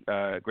 Cindy,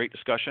 great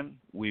discussion.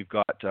 We've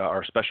got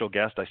our special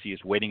guest I see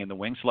is waiting in the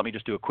wings. So let me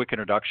just do a quick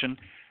introduction,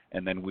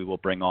 and then we will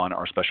bring on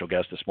our special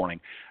guest this morning.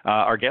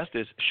 Our guest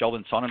is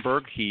Sheldon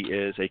Sonnenberg. He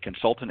is a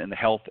consultant in the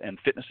health and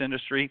fitness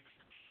industry,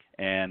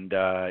 and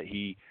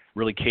he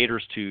really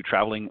caters to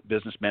traveling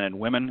businessmen and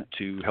women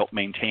to help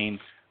maintain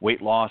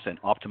weight loss and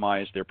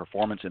optimize their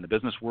performance in the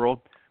business world.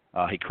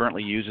 He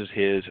currently uses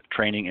his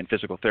training in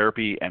physical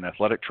therapy and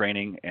athletic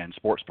training and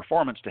sports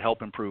performance to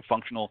help improve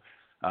functional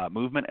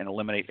movement and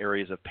eliminate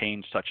areas of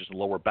pain such as the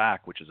lower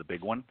back, which is a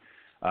big one,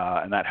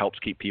 and that helps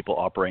keep people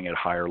operating at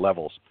higher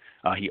levels.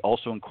 He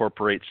also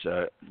incorporates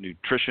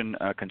nutrition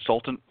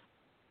consulting,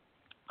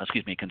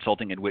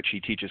 in which he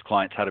teaches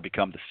clients how to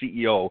become the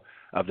CEO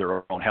of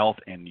their own health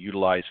and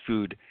utilize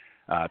food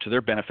to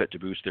their benefit to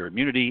boost their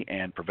immunity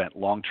and prevent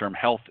long-term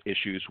health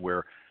issues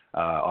where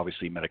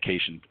obviously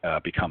medication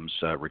becomes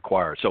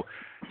required. So,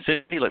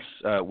 Cindy, let's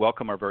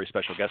welcome our very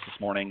special guest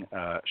this morning,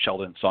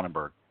 Sheldon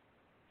Sonnenberg.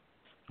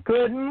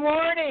 Good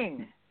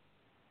morning.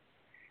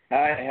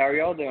 Hi, how are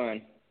y'all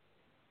doing?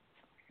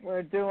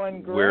 We're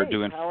doing great.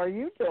 How are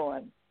you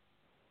doing?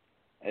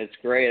 It's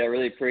great. I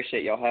really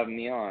appreciate y'all having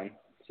me on.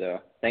 So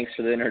thanks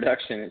for the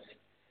introduction.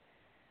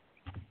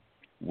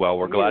 Well,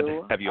 we're glad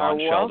to have you on,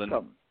 Sheldon.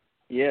 Welcome.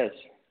 Yes.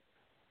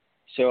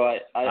 So I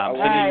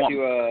wanted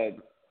to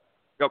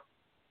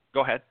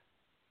Go ahead.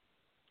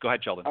 Go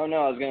ahead, Sheldon. Oh no,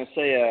 I was going to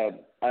say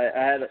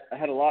I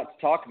had a lot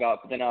to talk about,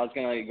 but then I was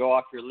going to go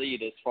off your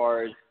lead as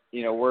far as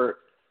we're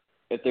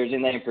if there's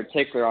anything in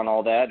particular on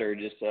all that, or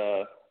just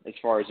as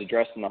far as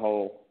addressing the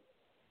whole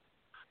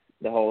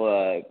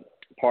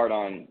part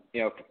on,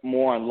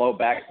 more on low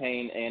back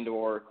pain and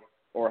or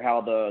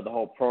how the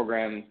whole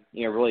program,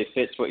 really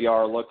fits what y'all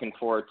are looking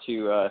for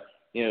to,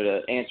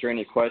 to answer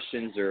any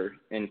questions or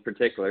in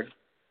particular.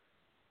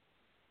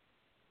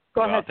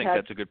 Go ahead, I think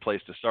that's a good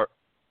place to start.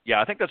 Yeah,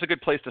 I think that's a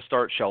good place to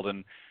start,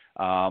 Sheldon,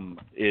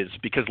 is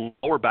because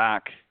lower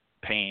back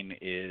pain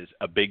is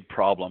a big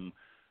problem.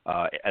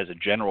 As a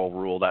general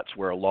rule, that's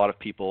where a lot of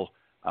people,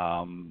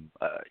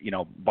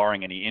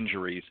 barring any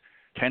injuries,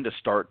 tend to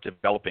start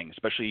developing,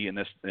 especially in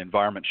this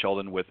environment,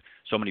 Sheldon, with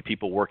so many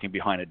people working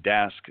behind a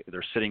desk.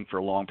 They're sitting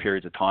for long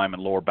periods of time,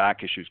 and lower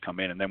back issues come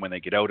in. And then when they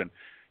get out and,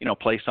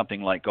 play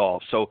something like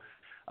golf. So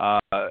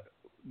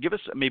give us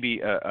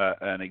maybe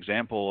an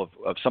example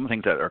of some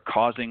things that are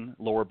causing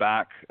lower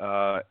back.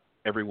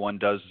 Everyone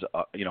does,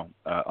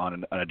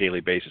 on a daily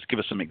basis. Give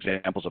us some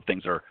examples of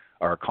things that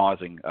are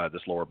causing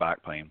this lower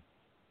back pain.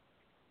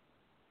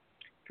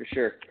 For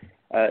sure.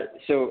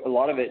 So a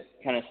lot of it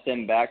kind of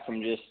stemmed back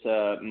from just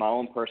my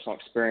own personal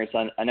experience.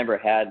 I never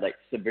had like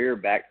severe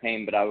back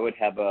pain, but I would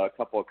have a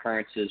couple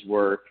occurrences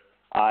where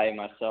I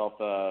myself,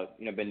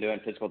 been doing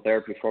physical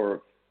therapy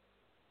for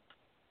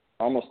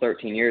almost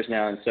 13 years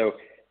now. And so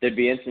there'd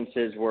be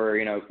instances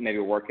where, maybe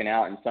working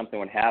out and something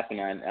would happen.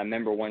 I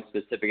remember one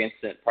specific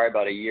incident probably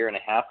about a year and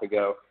a half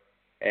ago.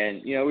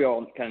 And, we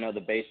all kind of know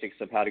the basics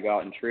of how to go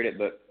out and treat it,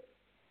 but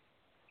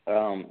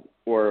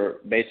where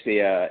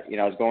basically, I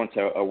was going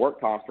to a work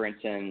conference,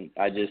 and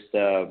I just,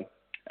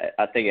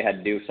 I think it had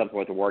to do something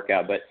with the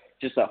workout, but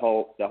just the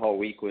whole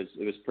week was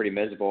pretty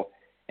miserable.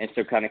 And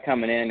so kind of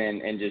coming in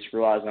and just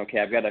realizing, okay,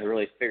 I've got to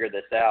really figure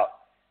this out.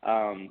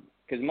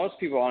 Because most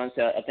people,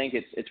 honestly, I think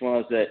it's one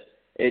of those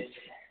that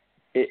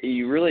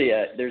you really,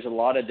 there's a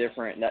lot of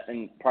different,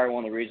 and probably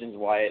one of the reasons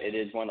why it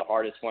is one of the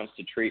hardest ones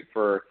to treat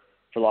for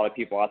a lot of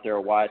people out there,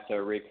 or why it's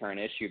a recurrent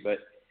issue. But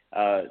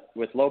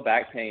with low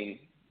back pain,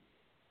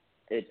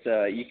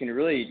 it's you can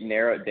really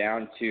narrow it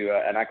down to,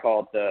 and I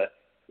call it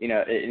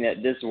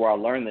and this is where I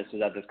learned this,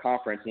 was at this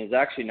conference, and it's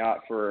actually not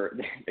for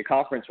the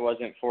conference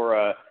wasn't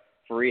for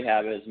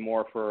rehab, it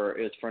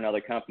was for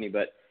another company,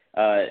 but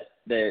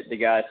the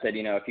guy said,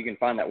 if you can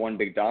find that one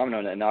big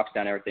domino that knocks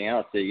down everything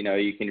else,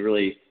 you can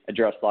really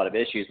address a lot of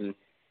issues. And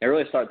I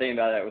really started thinking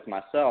about that with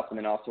myself, and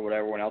then also what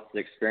everyone else's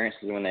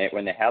experiences when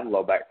they have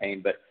low back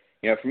pain. But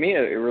for me,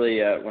 it really,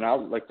 when I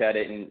looked at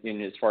it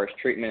in as far as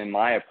treatment and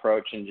my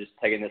approach, and just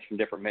taking this from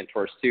different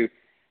mentors too,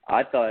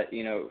 I thought,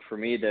 for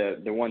me,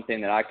 the one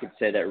thing that I could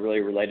say that really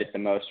related the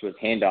most was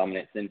hand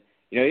dominance. And,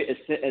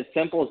 as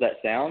simple as that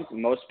sounds,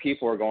 most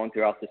people are going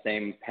throughout the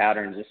same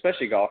patterns,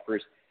 especially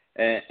golfers.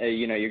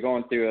 You're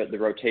going through the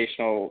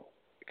rotational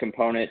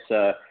components,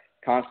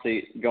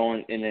 constantly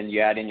going, and then you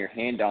add in your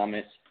hand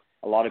dominance.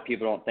 A lot of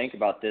people don't think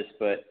about this,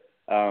 but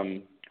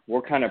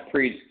we're kind of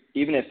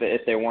even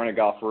if they weren't a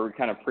golfer, we're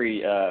kind of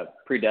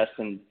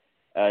predestined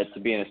to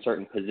be in a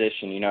certain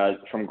position,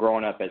 from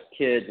growing up as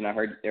kids. And I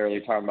heard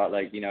earlier talking about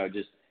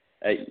just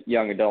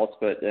young adults,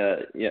 but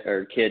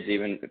or kids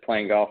even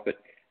playing golf.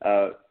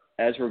 But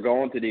as we're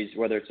going through these,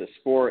 whether it's a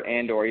sport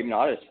and or even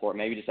not a sport,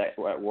 maybe just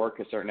at work,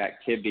 a certain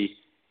activity,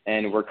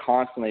 and we're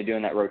constantly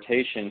doing that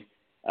rotation,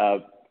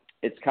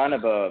 it's kind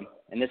of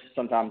and this is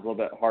sometimes a little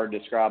bit hard to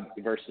describe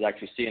versus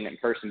actually seeing it in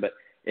person, but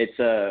it's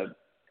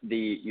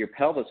your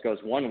pelvis goes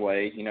one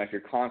way, if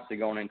you're constantly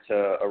going into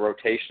a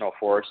rotational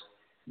force,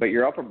 but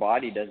your upper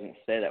body doesn't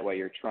stay that way,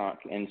 your trunk.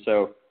 And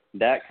so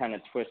that kind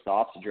of twists the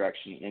opposite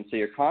direction. And so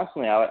you're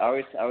constantly, I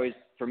always,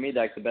 for me,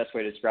 like the best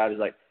way to describe it is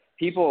like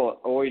people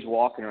always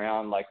walking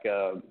around like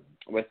as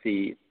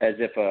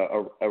if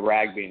a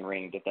rag being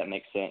wringed, if that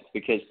makes sense,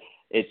 because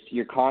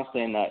you're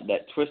constantly in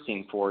that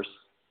twisting force.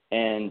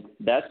 And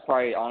that's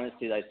probably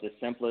honestly like the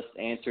simplest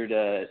answer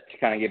to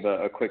kind of give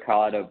a quick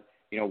highlight of,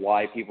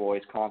 why people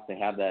always constantly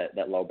have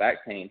that low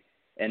back pain.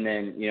 And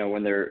then,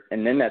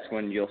 and then that's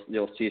when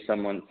you'll see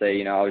someone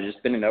say, I was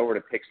just bending over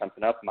to pick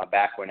something up and my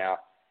back went out.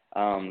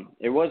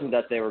 It wasn't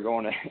that they were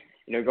going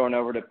to, going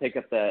over to pick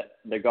up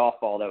the golf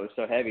ball that was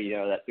so heavy,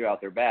 that threw out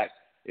their back.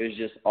 It was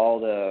just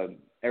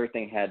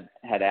everything had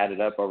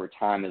added up over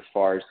time as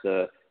far as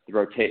the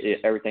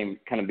everything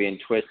kind of being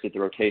twisted, the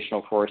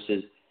rotational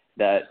forces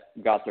that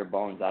got their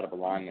bones out of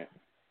alignment.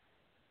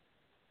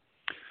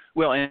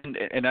 Well, and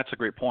that's a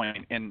great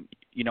point. And,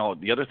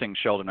 the other thing,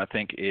 Sheldon, I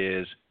think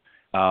is,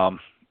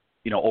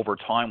 over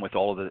time with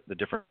all of the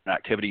different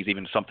activities,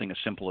 even something as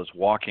simple as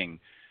walking,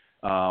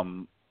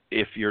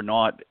 if you're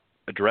not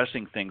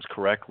addressing things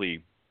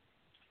correctly,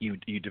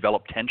 you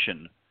develop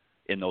tension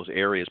in those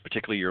areas,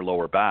 particularly your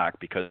lower back,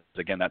 because,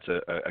 again, that's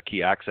a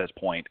key access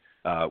point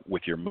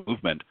with your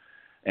movement.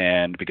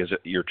 And because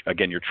your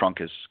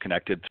trunk is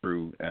connected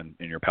through and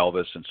in your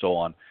pelvis and so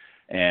on.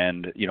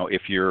 And,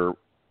 if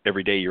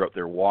every day you're out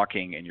there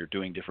walking and you're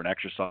doing different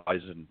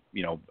exercises and,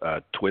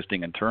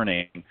 twisting and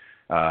turning, in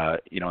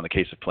the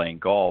case of playing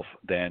golf,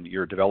 then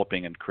you're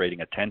developing and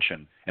creating a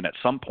tension. And at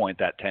some point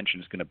that tension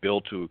is going to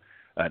build to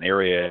an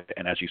area.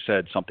 And as you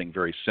said, something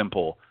very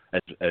simple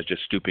as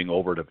just stooping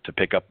over to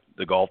pick up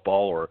the golf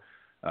ball or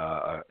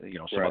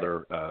some right.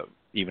 other,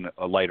 even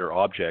a lighter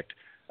object,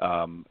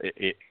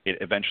 it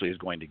eventually is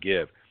going to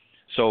give.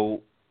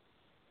 So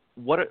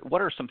what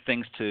are some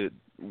things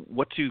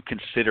what to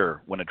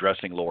consider when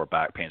addressing lower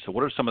back pain? So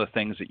what are some of the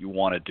things that you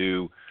want to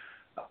do,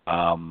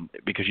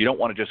 because you don't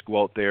want to just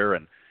go out there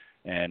and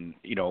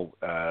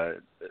are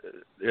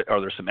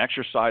there some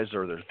exercise,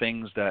 or are there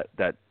things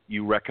that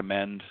you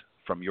recommend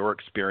from your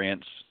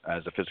experience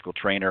as a physical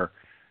trainer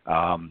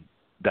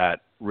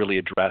that really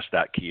address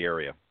that key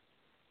area?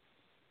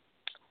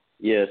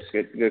 Yes,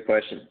 good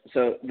question.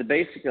 So the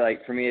basic,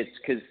 like for me, it's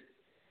because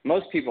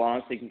most people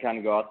honestly can kind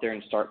of go out there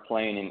and start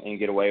playing and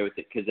get away with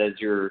it, because as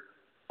you're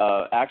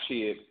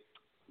actually,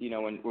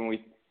 when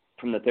we,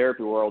 from the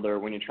therapy world, or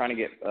when you're trying to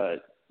get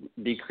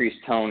decreased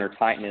tone or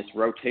tightness,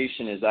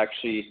 rotation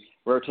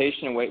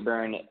and weight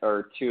bearing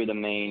are two of the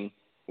main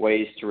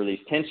ways to release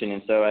tension.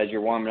 And so as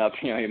you're warming up,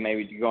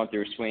 maybe you're going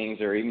through swings,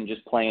 or even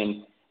just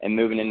playing and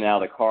moving in and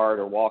out of the cart,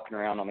 or walking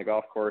around on the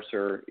golf course,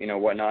 or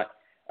whatnot,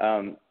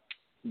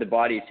 the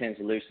body tends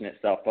to loosen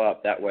itself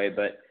up that way.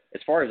 But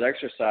as far as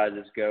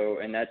exercises go,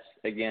 and that's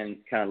again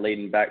kind of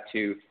leading back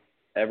to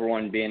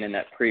everyone being in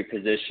that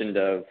pre-positioned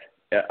of,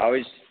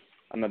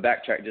 I'm going to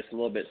backtrack just a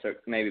little bit so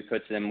it maybe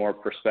puts it in more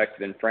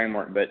perspective and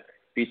framework. But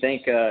if you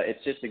think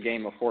it's just a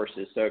game of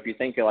forces. So if you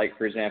think of, like,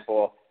 for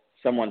example,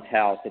 someone's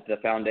house, if the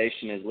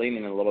foundation is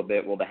leaning a little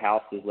bit, well, the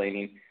house is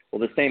leaning.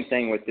 Well, the same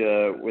thing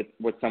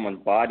with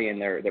someone's body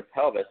and their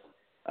pelvis.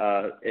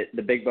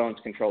 The big bones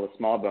control the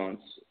small bones.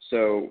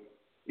 So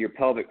your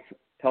pelvic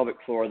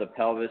floor, the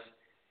pelvis,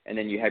 and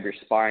then you have your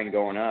spine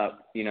going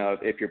up.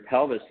 If your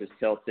pelvis is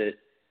tilted,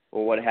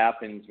 well, what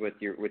happens with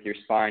your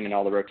spine and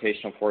all the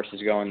rotational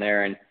forces going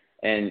there?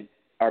 And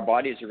our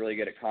bodies are really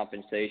good at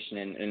compensation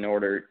in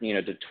order,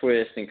 to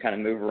twist and kind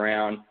of move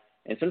around.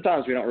 And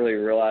sometimes we don't really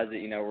realize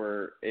that,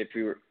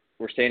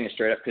 we're standing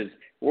straight up, because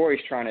we're always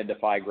trying to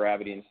defy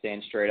gravity and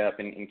stand straight up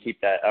and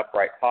keep that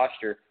upright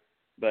posture.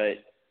 But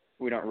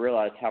we don't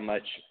realize how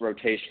much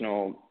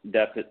rotational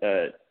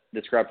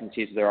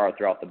discrepancies there are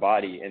throughout the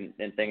body,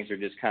 and things are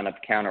just kind of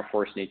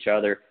counter-forcing each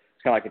other.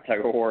 It's kind of like a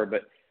tug of war.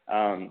 But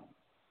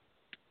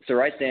so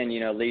right then,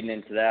 leading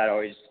into that,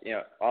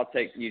 I'll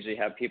usually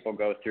have people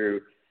go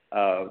through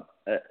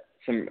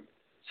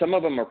some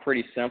of them are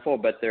pretty simple,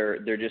 but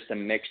they're just a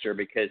mixture,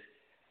 because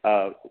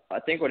I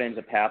think what ends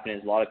up happening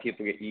is a lot of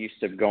people get used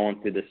to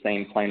going through the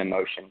same plane of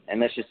motion. And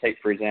let's just take,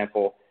 for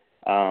example,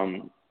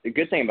 the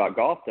good thing about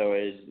golf, though,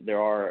 is there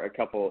are a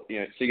couple, so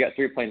you got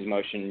 3 planes of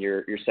motion.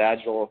 Your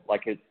sagittal,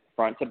 like a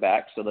front to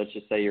back. So let's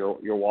just say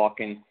you're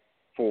walking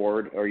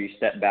forward, or you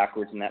step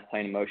backwards in that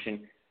plane of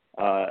motion.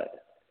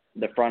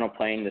 The frontal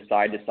plane, the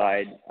side to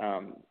side,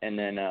 and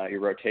then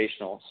your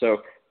rotational. So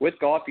with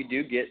golf,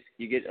 you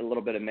get a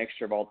little bit of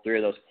mixture of all 3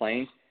 of those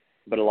planes,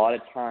 but a lot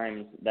of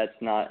times that's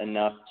not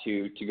enough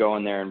to go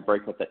in there and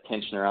break up that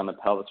tension around the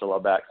pelvis or low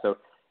back. So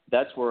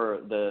that's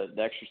where the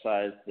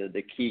exercise,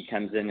 the key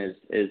comes in,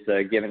 is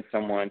giving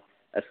someone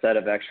a set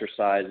of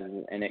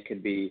exercises, and it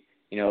could be,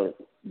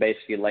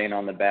 basically laying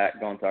on the back,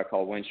 going through what I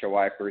call windshield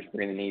wipers,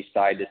 bringing the knees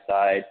side to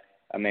side,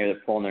 maybe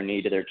they're pulling their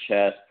knee to their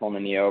chest, pulling the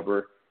knee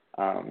over,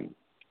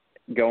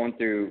 going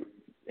through,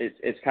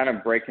 it's kind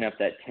of breaking up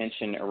that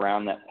tension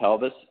around that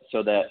pelvis,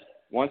 so that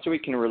once we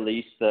can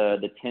release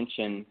the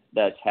tension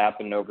that's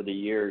happened over the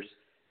years,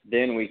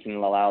 then we can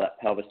allow that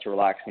pelvis to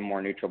relax in a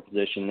more neutral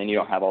position. Then you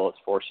don't have all those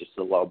forces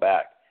to the low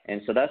back.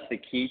 And so that's the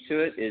key to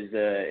it, is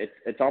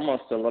it's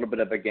almost a little bit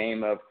of a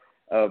game of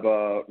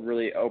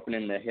really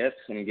opening the hips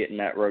and getting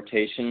that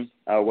rotation.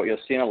 What you'll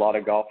see in a lot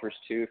of golfers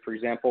too, for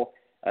example,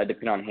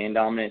 depending on hand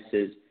dominance,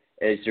 is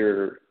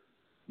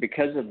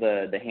because of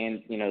the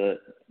hand,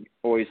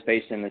 always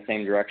facing the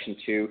same direction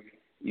too,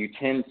 you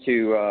tend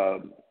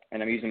to,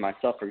 and I'm using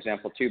myself for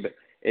example too, but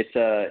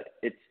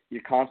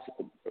you're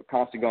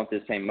constantly going through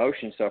the same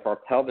motion. So if our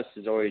pelvis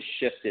is always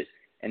shifted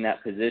in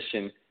that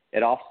position,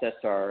 it offsets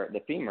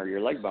the femur,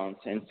 your leg bones,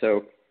 and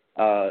so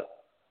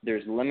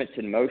there's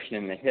limited motion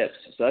in the hips.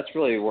 So that's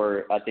really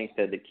where I think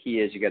that the key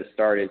is. You got to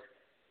start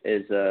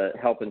is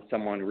helping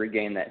someone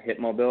regain that hip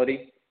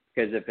mobility,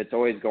 because if it's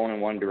always going in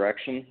one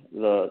direction,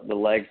 the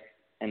legs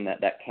and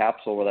that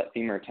capsule where that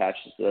femur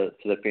attaches to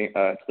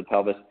the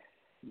pelvis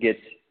gets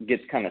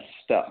kind of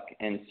stuck.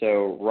 And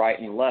so right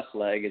and left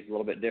leg is a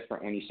little bit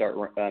different when you start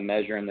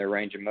measuring their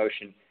range of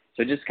motion.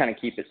 So just kind of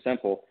keep it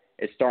simple.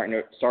 It's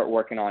start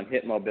working on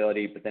hip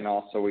mobility, but then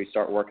also we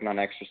start working on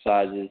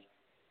exercises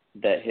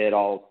that hit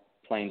all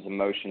planes of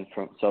motion,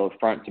 from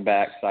front to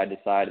back, side to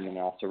side, and then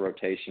also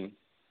rotation.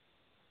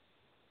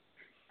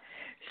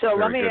 So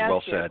Very let me good. ask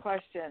Well you a said.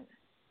 question.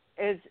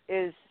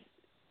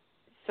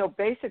 So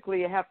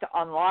basically you have to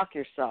unlock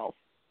yourself,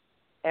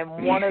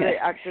 and one of the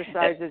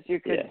exercises you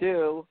could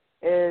do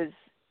is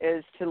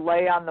to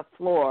lay on the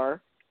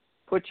floor,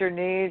 put your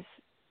knees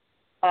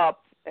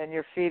up and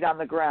your feet on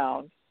the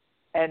ground,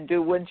 and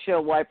do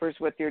windshield wipers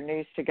with your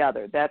knees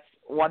together. That's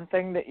one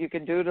thing that you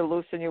can do to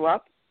loosen you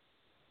up?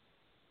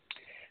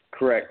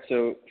 Correct.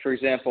 So, for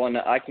example, and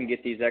I can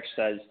get these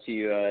exercises to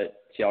you, so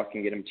y'all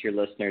can get them to your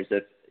listeners.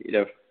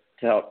 If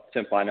help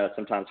simplify. I know it's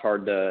sometimes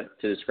hard to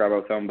describe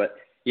over the phone, but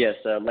yes,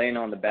 laying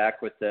on the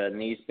back with the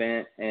knees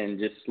bent and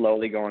just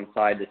slowly going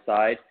side to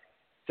side.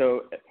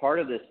 So part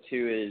of this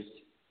too is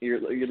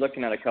you're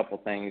looking at a couple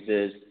things.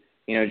 Is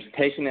just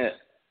taking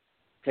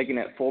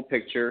it full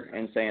picture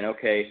and saying,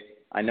 okay,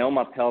 I know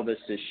my pelvis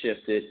is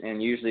shifted,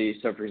 and usually,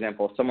 so for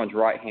example, if someone's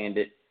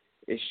right-handed,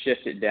 it's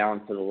shifted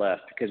down to the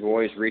left because we're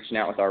always reaching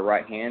out with our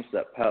right hand, so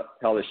that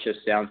pelvis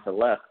shifts down to the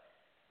left.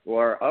 Well,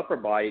 our upper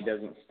body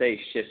doesn't stay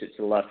shifted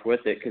to the left with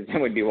it because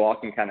then we'd be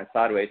walking kind of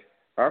sideways.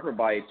 Our upper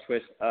body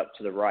twists up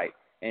to the right.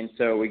 And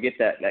so we get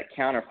that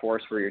counter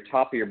force where your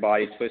top of your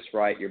body twists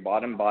right, your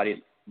bottom part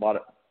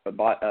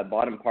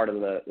of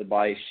the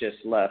body shifts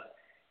left.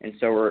 And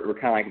so we're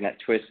kind of like in that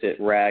twisted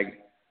rag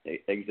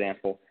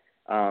example.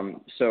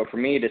 So for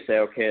me to say,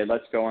 okay,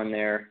 let's go in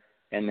there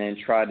and then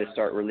try to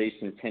start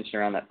releasing tension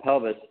around that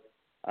pelvis,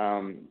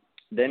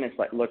 then it's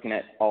like looking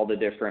at all the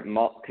different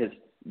because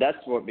that's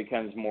what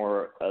becomes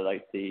more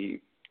like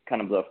the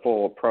kind of the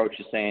full approach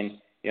is saying,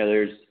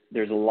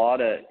 there's a lot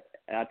of,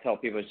 and I tell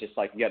people it's just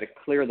like you got to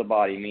clear the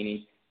body,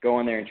 meaning go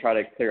in there and try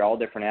to clear all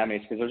different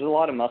avenues because there's a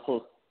lot of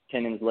muscles,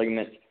 tendons,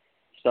 ligaments,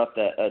 stuff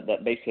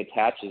that basically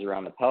attaches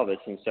around the pelvis.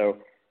 And so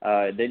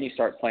then you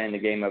start playing the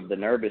game of the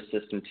nervous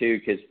system too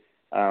because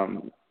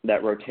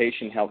that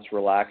rotation helps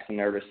relax the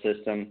nervous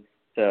system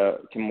to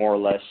more or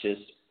less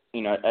just,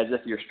 as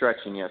if you're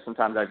stretching.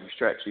 Sometimes as you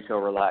stretch, you feel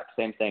relaxed.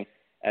 Same thing.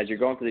 As you're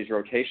going through these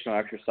rotational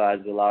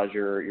exercises, it allows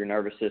your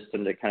nervous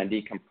system to kind of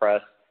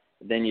decompress.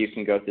 Then you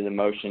can go through the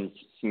motions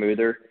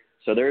smoother.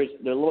 So there's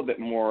a little bit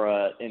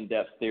more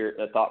in-depth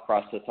thought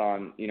process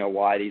on,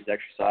 why these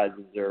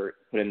exercises are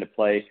put into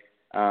play.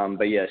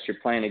 But yes, you're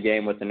playing a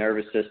game with the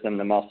nervous system,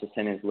 the muscles,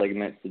 tendons,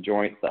 ligaments, the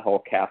joints, the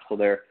whole capsule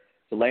there.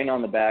 So laying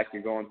on the back,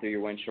 you're going through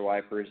your windshield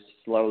wipers,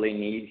 slowly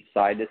knees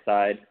side to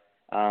side.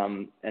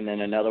 And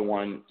then another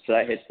one, so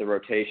that hits the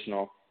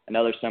rotational.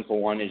 Another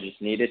simple one is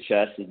just knee to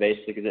chest, as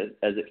basic as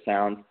it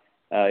sounds.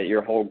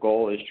 Your whole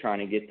goal is trying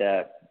to get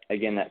that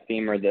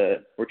femur,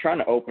 we're trying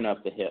to open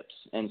up the hips.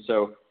 And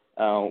so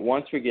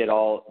once we get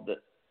all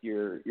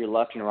your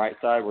left and right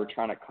side, we're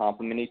trying to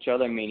complement each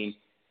other, meaning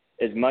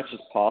as much as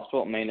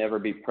possible. It may never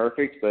be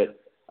perfect, but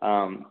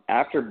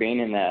after being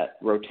in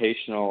that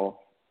rotational,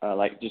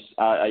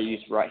 I use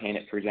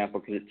right-handed, for example,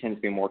 because it tends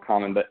to be more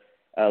common, but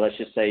let's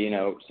just say,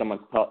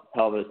 someone's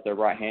pelvis, they're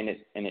right-handed,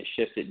 and it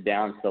shifted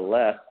down to the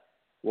left.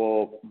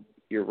 Well,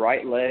 your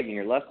right leg and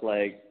your left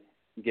leg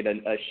get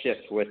a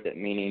shift with it,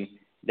 meaning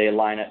they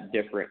line up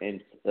different,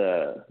 and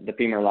the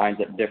femur lines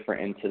up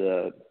different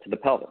into the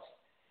pelvis.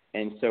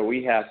 And so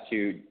we have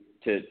to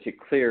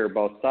clear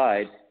both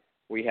sides,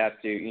 we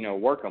have to,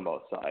 work on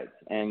both sides.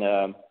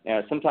 And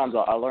sometimes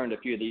I learned a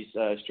few of these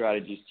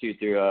strategies too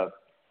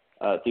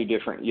through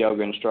different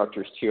yoga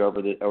instructors too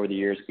over the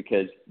years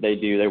because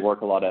they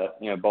work a lot of,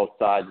 both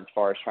sides as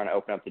far as trying to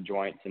open up the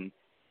joints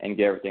and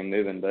get everything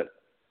moving. But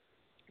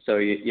so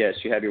yes,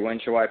 you have your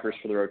windshield wipers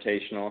for the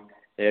rotational.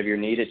 They have your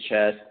knee to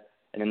chest,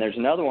 and then there's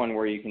another one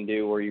where you can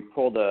do where you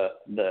pull the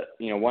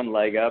one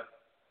leg up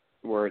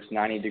where it's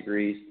 90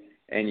 degrees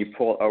and you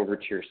pull it over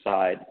to your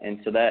side, and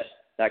so that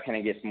kind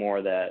of gets more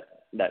of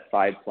that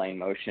side plane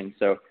motion.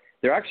 So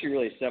they're actually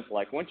really simple.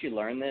 Like once you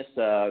learn this,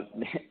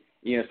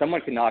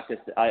 someone can knock this.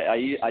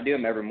 I do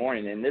them every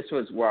morning, and this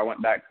was where I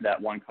went back to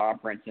that one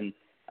conference and.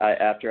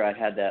 After I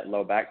had that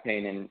low back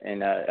pain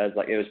and I was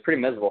like, it was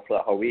pretty miserable for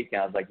that whole week.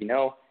 And I was like,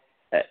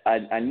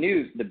 I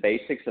knew the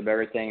basics of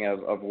everything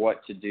of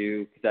what to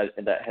do that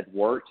had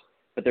worked,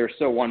 but there was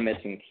still one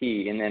missing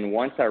key. And then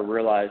once I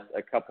realized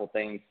a couple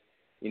things,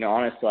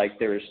 honestly, like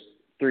there's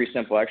 3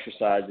 simple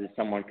exercises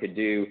someone could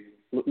do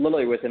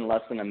literally within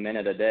less than a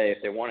minute a day if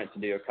they wanted to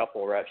do a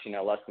couple of reps,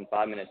 less than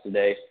 5 minutes a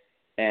day.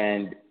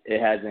 And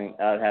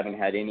I haven't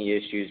had any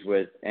issues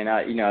with, and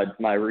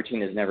my routine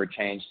has never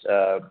changed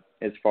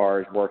as far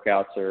as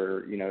workouts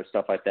or,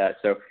 stuff like that.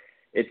 So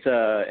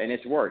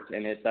it's worked.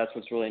 And that's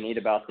what's really neat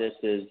about this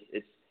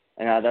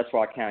that's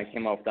why I kind of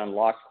came up with the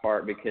unlocked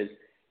part because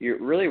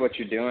what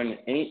you're doing,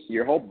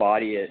 your whole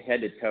body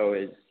head to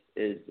toe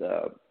is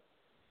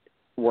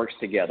works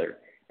together.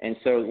 And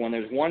so when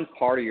there's one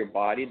part of your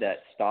body that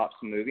stops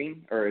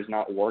moving or is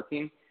not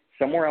working,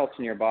 somewhere else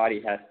in your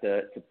body has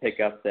to pick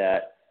up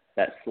that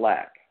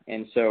slack.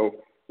 And so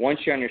once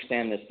you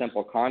understand this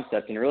simple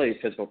concept, and really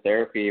physical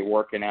therapy,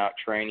 working out,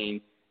 training,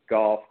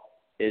 golf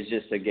is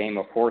just a game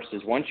of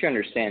horses. Once you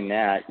understand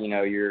that,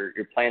 you're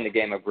playing the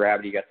game of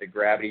gravity. You got the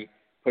gravity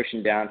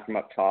pushing down from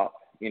up top,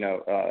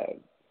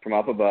 from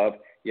up above.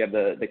 You have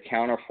the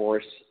counter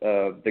force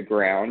of the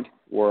ground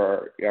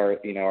or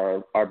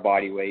our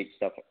body weight,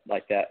 stuff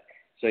like that.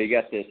 So you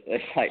got this,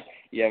 it's like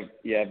you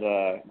have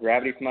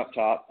gravity from up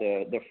top,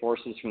 the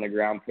forces from the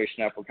ground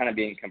pushing up. We're kind of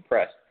being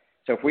compressed.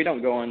 So if we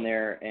don't go in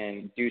there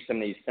and do some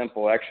of these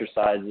simple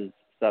exercises,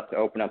 stuff to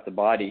open up the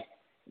body,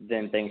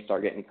 then things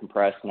start getting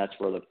compressed, and that's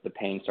where the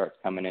pain starts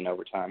coming in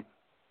over time.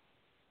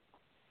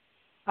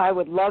 I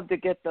would love to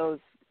get those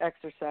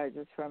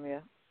exercises from you.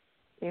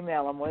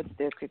 Email them with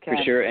if you can.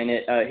 For sure. And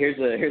here's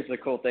the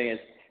cool thing is,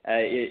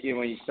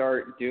 when you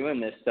start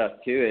doing this stuff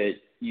too,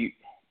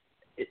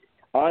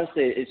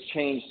 honestly, it's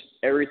changed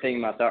everything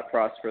in my thought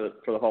process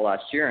for the whole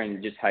last year,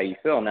 and just how you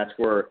feel. And that's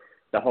where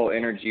the whole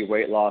energy,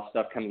 weight loss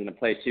stuff comes into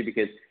play too,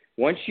 because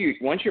once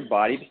your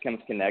body becomes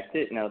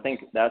connected, and I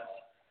think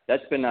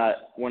that's been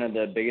one of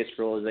the biggest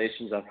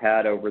realizations I've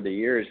had over the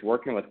years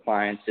working with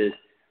clients, is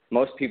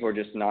most people are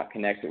just not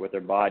connected with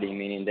their body,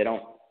 meaning they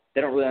don't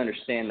really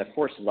understand the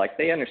forces. Like,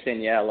 they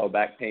understand, low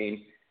back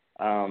pain.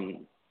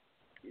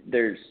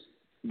 They're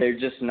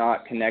just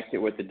not connected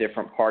with the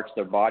different parts of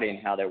their body and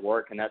how they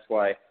work, and that's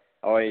why I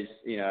always,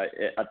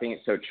 I think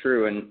it's so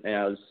true. And it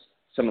was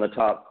some of the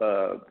top.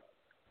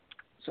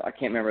 So I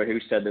can't remember who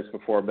said this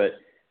before, but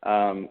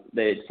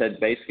they said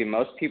basically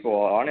most people,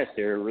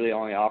 honestly, are really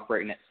only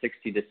operating at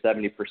 60 to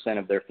 70%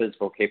 of their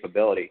physical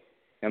capability,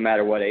 no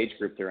matter what age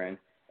group they're in.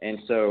 And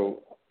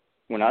so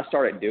when I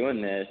started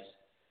doing this,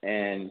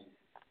 and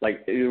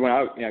like when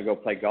I go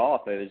play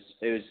golf, it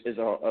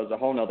was a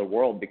whole nother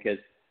world, because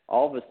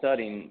all of a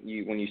sudden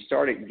when you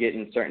started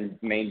getting certain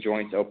main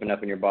joints open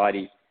up in your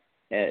body,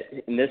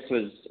 and this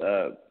was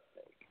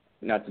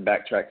not to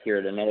backtrack here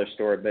at another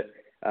story, but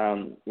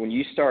when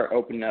you start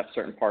opening up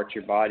certain parts of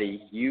your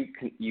body,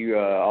 you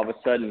all of a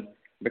sudden,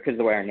 because of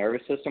the way our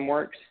nervous system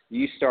works,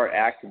 you start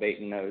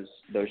activating those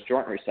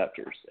joint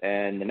receptors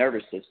and the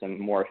nervous system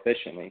more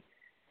efficiently.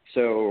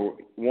 So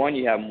one,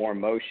 you have more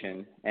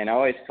motion, and I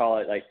always call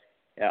it like,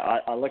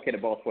 I look at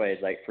it both ways.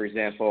 Like, for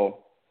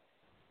example,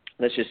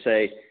 let's just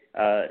say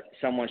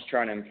someone's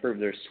trying to improve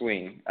their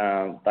swing,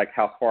 like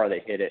how far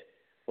they hit it.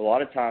 A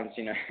lot of times,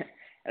 and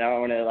I don't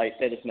want to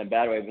say this in a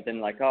bad way, but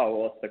then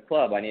it's the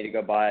club. I need to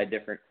go buy a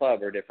different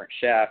club or a different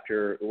shaft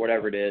or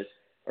whatever it is,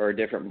 or a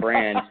different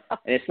brand. And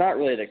it's not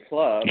really the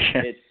club.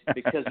 It's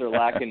because they're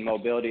lacking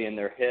mobility in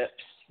their hips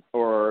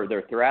or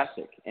their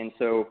thoracic. And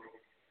so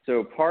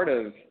part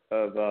of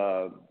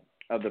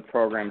the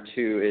program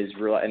too is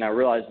and I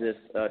realized this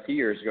a few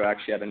years ago,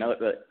 actually.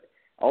 But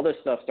all this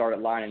stuff started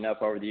lining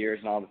up over the years,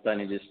 and all of a sudden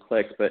it just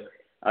clicked. But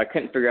I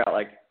couldn't figure out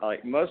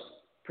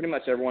pretty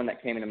much everyone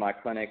that came into my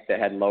clinic that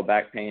had low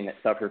back pain, that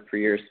suffered for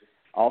years,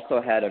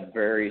 also had a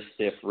very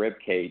stiff rib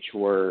cage,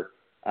 where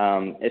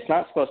it's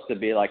not supposed to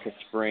be like a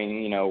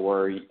spring,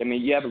 where you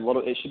have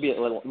it should be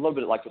a little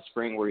bit like a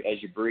spring, where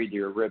as you breathe,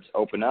 your ribs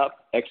open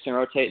up, externally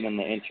rotate, and then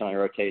they internally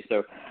rotate.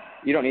 So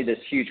you don't need this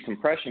huge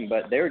compression,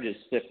 but they were just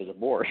stiff as a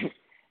board.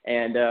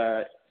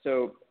 And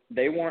so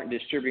they weren't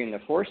distributing the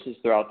forces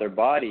throughout their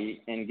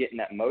body and getting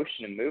that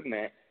motion and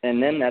movement.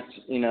 And then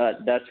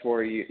that's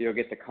where you'll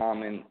get the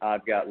common,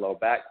 I've got low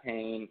back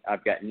pain,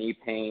 I've got knee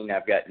pain,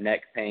 I've got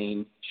neck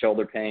pain,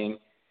 shoulder pain.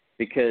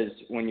 Because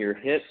when you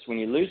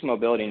lose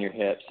mobility in your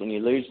hips and you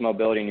lose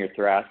mobility in your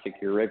thoracic,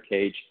 your rib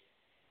cage,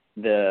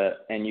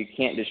 and you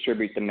can't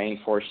distribute the main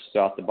forces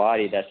throughout the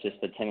body, that's just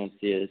the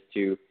tendency is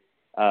to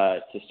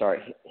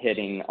start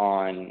hitting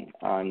on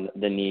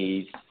the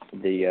knees,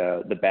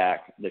 the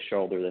back, the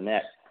shoulder, the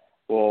neck.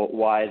 Well,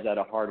 why is that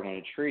a hard one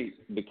to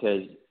treat?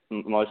 Because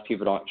most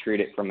people don't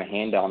treat it from a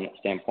hand dominant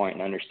standpoint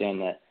and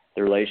understand that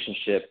the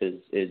relationship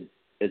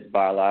is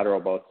bilateral,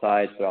 both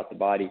sides throughout the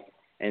body.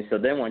 And so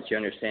then once you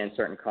understand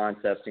certain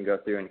concepts and go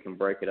through and can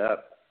break it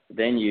up,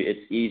 then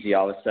it's easy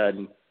all of a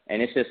sudden.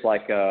 And it's just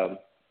like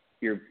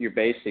you're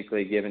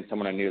basically giving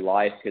someone a new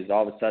life, because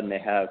all of a sudden they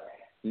have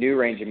new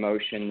range of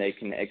motion. They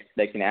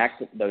can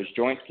act. Those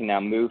joints can now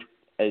move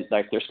as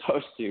like they're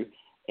supposed to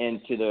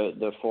into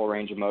the full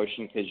range of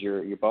motion, because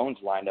your bones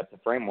lined up the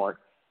framework.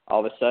 All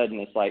of a sudden,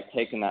 it's like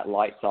taking that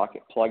light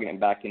socket, plugging it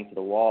back into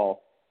the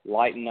wall,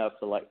 light enough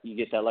you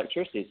get that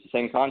electricity. It's the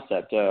same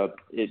concept.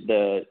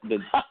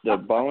 The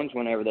bones,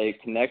 whenever they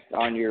connect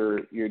on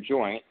your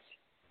joints,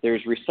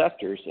 there's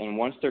receptors, and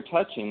once they're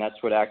touching,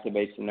 that's what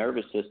activates the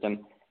nervous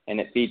system, and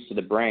it feeds to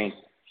the brain.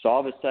 So all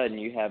of a sudden,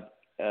 you have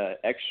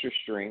extra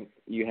strength,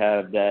 you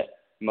have that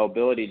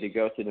mobility to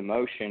go through the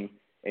motion,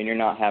 and you're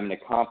not having to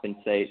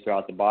compensate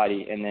throughout the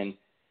body. And then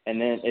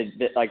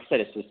like I said,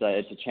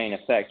 it's a chain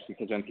effect,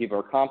 because when people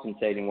are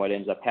compensating, what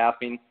ends up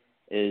happening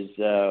is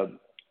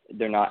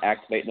they're not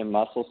activating their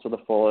muscles to the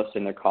fullest,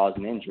 and they're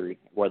causing injury,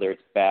 whether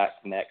it's back,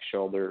 neck,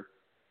 shoulder,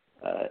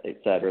 et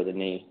cetera, the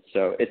knee.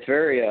 So it's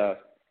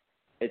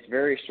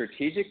very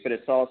strategic, but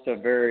it's also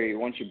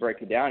once you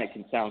break it down, it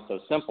can sound so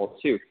simple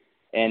too.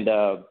 And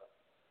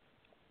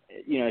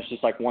it's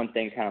just like one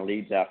thing kind of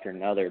leads after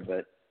another,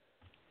 but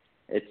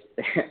it's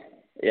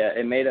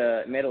it made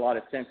a lot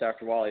of sense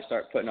after a while. They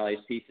start putting all these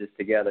pieces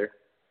together.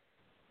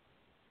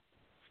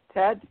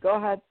 Ted, go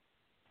ahead.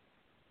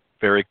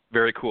 Very,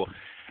 very cool.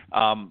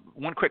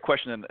 One quick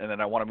question, and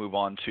then I want to move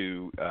on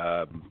to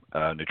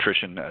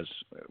nutrition, as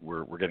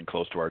we're getting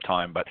close to our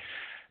time. But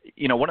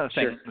one of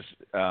the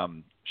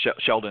things,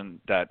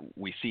 Sheldon, that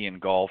we see in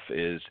golf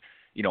is,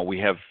 we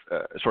have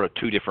sort of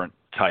two different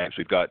types.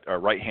 We've got our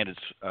right-handed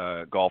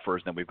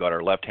golfers, and then we've got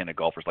our left-handed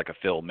golfers, like a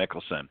Phil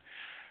Mickelson.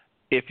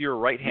 If you're a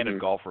right-handed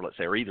golfer, let's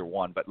say, or either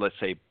one, but let's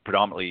say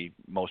predominantly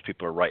most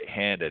people are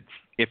right-handed,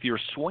 if you're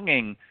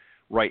swinging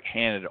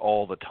right-handed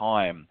all the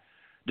time,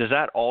 does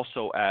that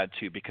also add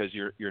to, because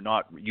you're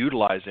not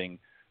utilizing,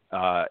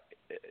 I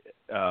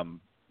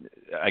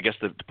guess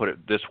to put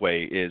it this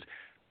way, is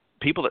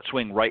people that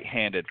swing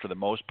right-handed for the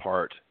most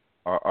part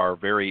are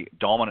very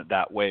dominant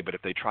that way, but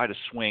if they try to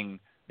swing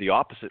the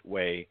opposite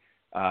way,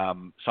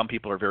 some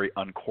people are very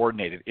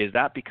uncoordinated. Is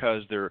that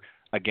because they're,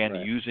 again,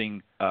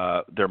 using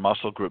their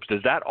muscle groups?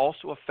 Does that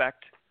also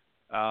affect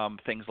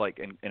things like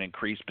an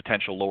increased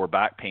potential lower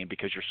back pain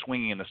because you're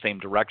swinging in the same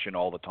direction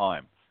all the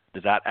time?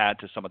 Does that add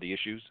to some of the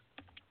issues?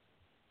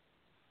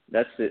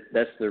 That's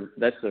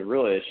the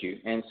real issue.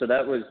 And so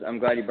I'm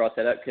glad you brought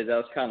that up, because that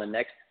was kind of the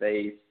next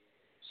phase.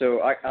 So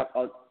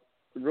I'll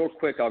real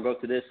quick, I'll go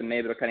through this and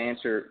maybe it'll kind of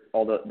answer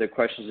all the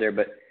questions there.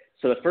 But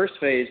so the first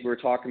phase we're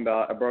talking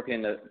about, I broke it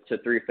into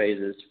three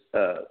phases.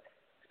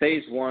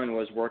 Phase one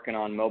was working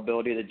on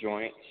mobility of the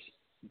joints.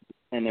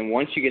 And then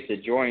once you get the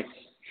joints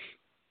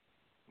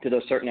to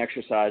those certain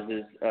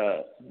exercises,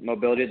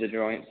 mobility of the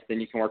joints, then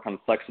you can work on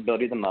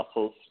flexibility of the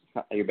muscles,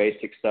 your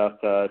basic stuff.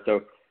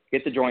 So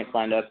get the joints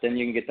lined up, then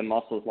you can get the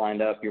muscles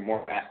lined up.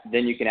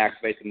 Then you can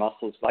activate the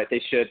muscles like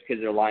they should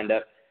because they're lined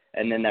up.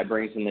 And then that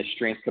brings in the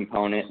strength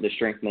component, the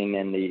strengthening,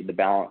 and the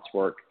balance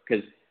work.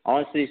 Because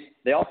honestly,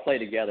 they all play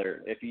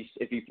together. If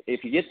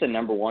you get the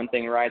number one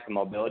thing right, the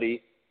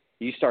mobility,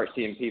 you start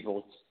seeing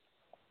people's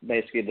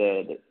basically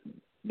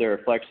their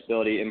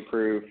flexibility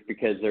improve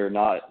because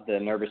the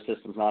nervous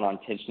system's not on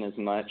tension as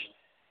much.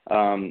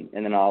 And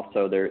then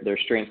also their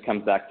strength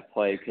comes back to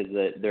play because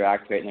they're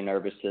activating the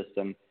nervous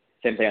system.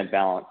 Same thing with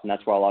balance, and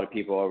that's why a lot of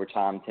people over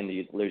time tend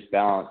to lose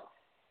balance.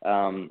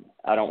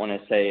 I don't want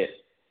to say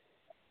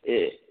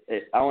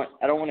I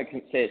don't want to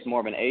say it's more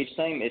of an age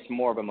thing. It's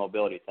more of a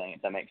mobility thing,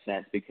 if that makes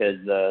sense, because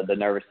the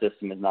nervous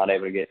system is not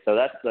able to get. So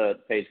that's the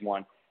phase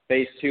one.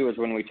 Phase two is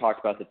when we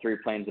talked about the three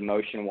planes of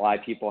motion, why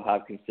people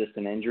have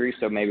consistent injury.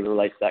 So maybe it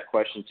relates to that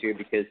question too,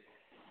 because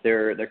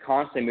they're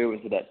constantly moving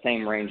through that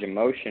same range of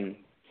motion.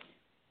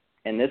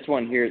 And this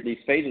one here, these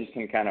phases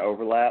can kind of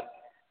overlap,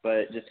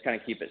 but just kind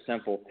of keep it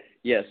simple.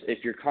 Yes,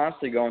 if you're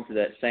constantly going through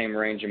that same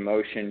range of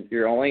motion,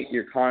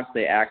 you're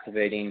constantly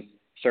activating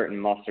certain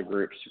muscle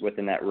groups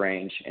within that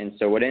range. And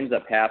so what ends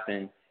up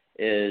happening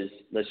is,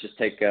 let's just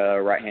take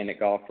a right-handed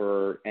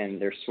golfer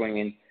and they're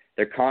swinging.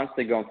 They're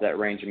constantly going through that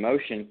range of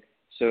motion.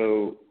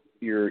 So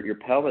your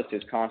pelvis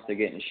is constantly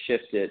getting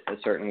shifted a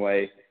certain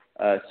way.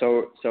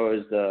 So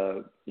is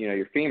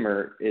your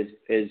femur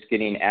is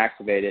getting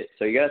activated.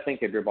 So you got to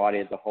think of your body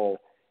as a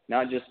whole,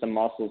 not just the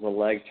muscles, the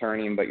leg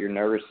turning, but your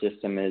nervous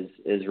system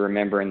is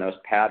remembering those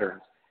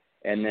patterns.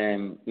 And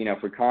then,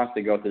 if we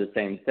constantly go through the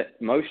same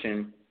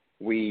motion,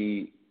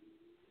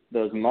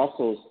 those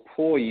muscles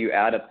pull you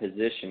out of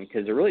position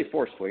because they're really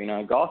forceful.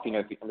 Golf,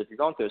 if you're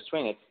going through a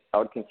swing, I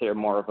would consider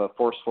more of a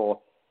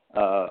forceful,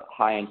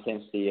 high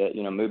intensity,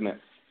 movement.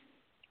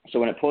 So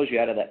when it pulls you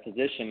out of that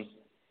position,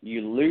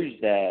 you lose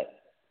that.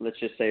 Let's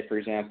just say, for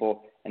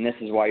example, and this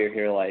is why you're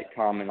here, like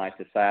common, like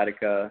the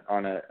sciatica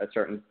on a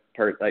certain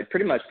like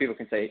pretty much people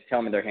can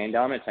tell me their hand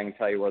dominance. I can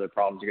tell you where the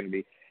problems are going to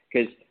be,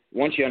 because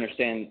once you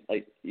understand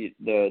like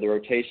the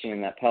rotation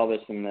in that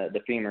pelvis and the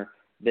femur,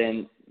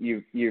 then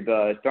you've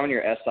thrown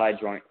your SI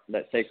joint,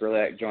 that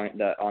sacroiliac joint,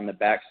 that on the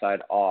back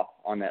side off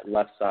on that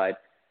left side.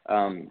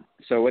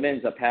 So what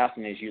ends up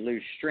happening is you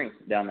lose strength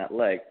down that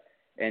leg.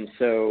 And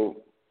so,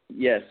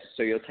 yes,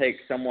 so you'll take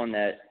someone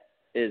that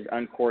is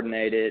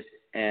uncoordinated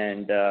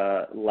and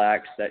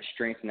lacks that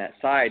strength in that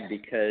side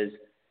because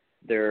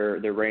their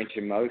range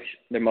of motion,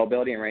 their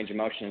mobility and range of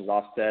motion is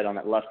offset on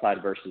that left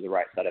side versus the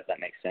right side, if that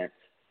makes sense.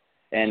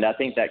 And I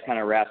think that kind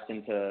of wraps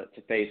into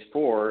phase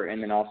four,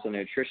 and then also the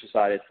nutrition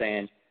side is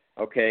saying,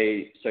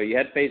 okay, so you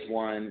had phase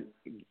one,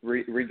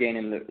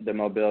 regaining the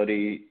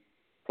mobility,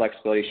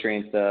 flexibility,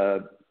 strength,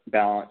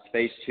 balance.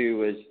 Phase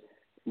two is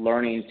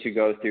learning to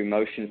go through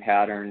motion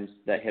patterns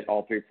that hit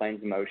all three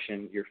planes of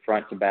motion, your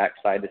front to back,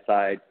 side to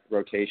side,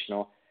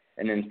 rotational.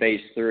 And then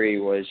phase three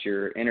was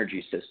your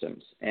energy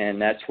systems.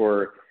 And that's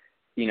where,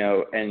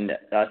 and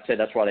I said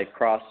that's why they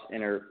cross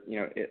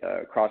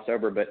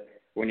over. But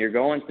when you're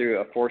going through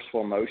a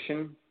forceful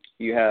motion,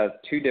 you have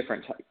two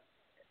different types.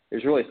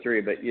 There's really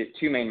three, but you have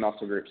two main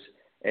muscle groups.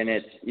 And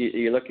it's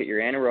you look at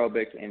your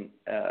anaerobic and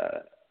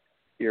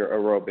your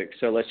aerobic.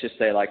 So let's just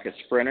say like a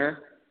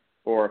sprinter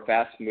or a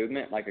fast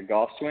movement like a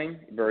golf swing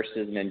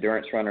versus an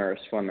endurance runner or a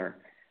swimmer.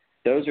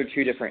 Those are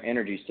two different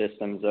energy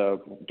systems of,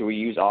 do we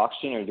use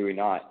oxygen or do we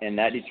not? And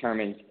that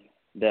determines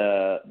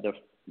the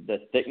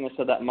thickness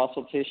of that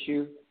muscle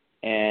tissue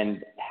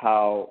and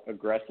how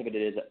aggressive it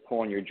is at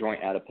pulling your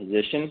joint out of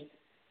position.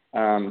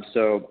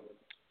 So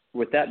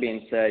with that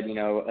being said,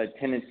 a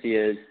tendency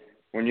is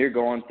when you're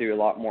going through a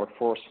lot more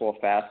forceful,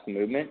 fast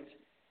movements,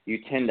 you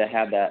tend to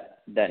have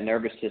that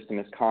nervous system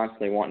is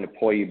constantly wanting to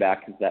pull you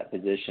back into that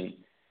position.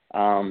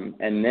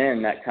 And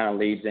then that kind of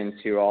leads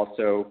into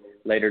also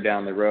later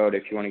down the road,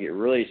 if you want to get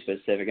really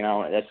specific, and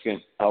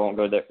I won't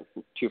go there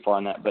too far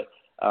on that, but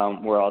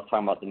where I'll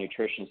talk about the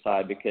nutrition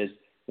side, because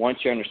once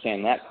you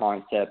understand that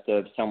concept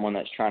of someone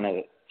that's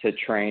trying to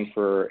train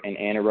for an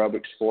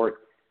anaerobic sport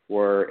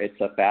where it's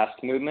a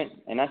fast movement,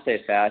 and I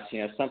say fast,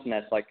 something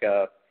that's like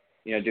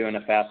doing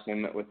a fast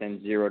movement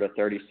within 0 to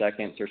 30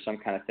 seconds or some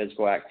kind of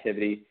physical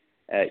activity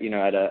at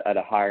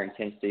a higher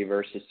intensity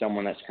versus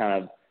someone that's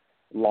kind of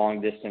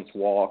long distance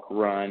walk,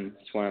 run,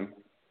 swim.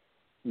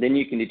 Then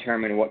you can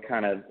determine what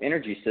kind of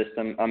energy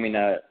system,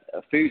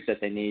 foods that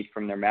they need,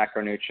 from their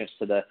macronutrients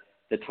to the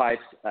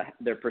types,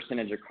 their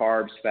percentage of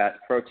carbs, fats,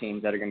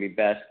 proteins that are going to be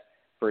best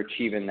for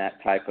achieving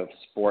that type of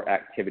sport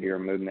activity or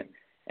movement.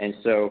 And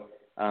so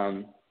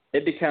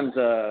it becomes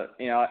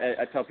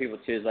I tell people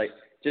too, is like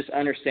just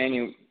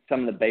understanding some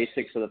of the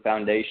basics of the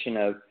foundation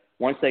of,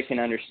 once they can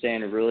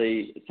understand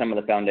really some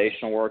of the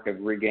foundational work of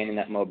regaining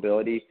that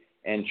mobility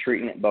and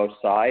treating it both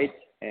sides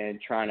and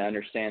trying to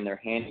understand their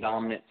hand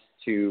dominance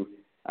to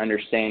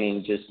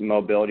understanding just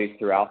mobility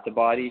throughout the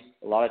body,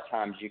 a lot of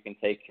times you can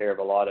take care of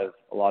a lot of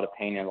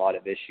pain and a lot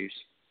of issues.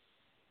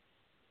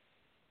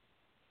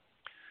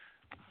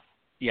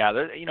 Yeah,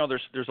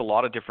 there's a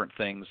lot of different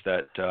things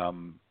that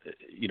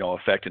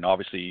affect, and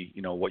obviously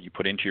what you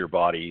put into your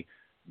body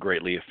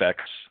greatly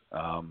affects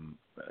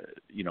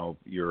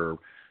your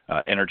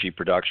energy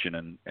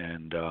production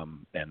and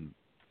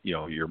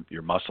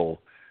your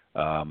muscle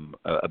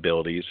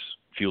abilities,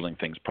 fueling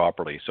things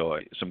properly. So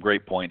some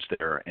great points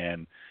there.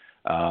 And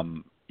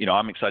I'm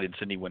excited,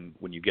 Cindy, when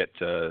you get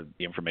the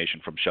information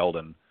from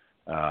Sheldon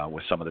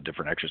with some of the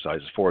different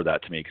exercises for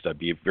that to me, because I'd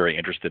be very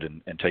interested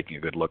in taking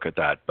a good look at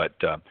that. But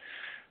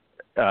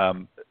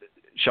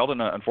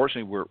Sheldon,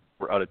 unfortunately,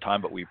 we're out of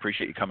time, but we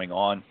appreciate you coming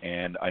on,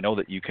 and I know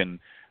that you can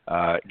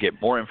get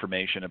more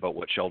information about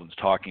what Sheldon's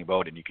talking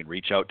about, and you can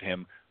reach out to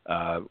him.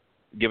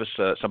 Give us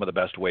some of the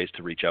best ways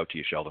to reach out to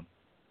you, Sheldon.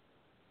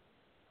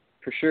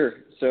 For sure.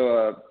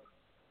 So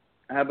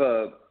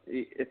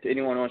if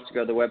anyone wants to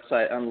go to the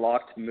website,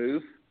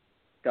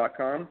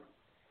 unlockedmove.com,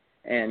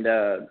 and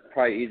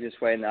probably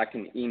easiest way, and I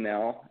can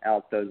email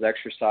out those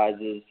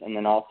exercises, and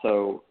then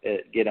also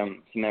get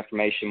them some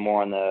information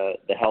more on the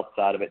health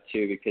side of it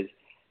too, because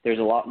there's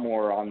a lot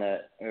more on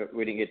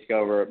we didn't get to go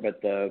over it,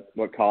 but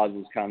what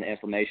causes kind of the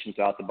inflammation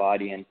throughout the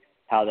body and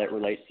how that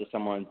relates to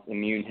someone's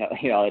immune health.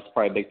 That's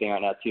probably a big thing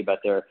right now too, about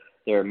their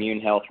immune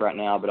health right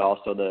now, but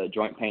also the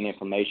joint pain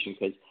inflammation,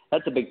 because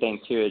that's a big thing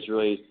too,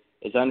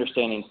 is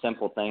understanding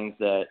simple things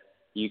that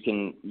you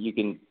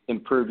can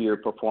improve your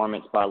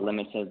performance by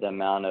limiting the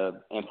amount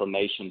of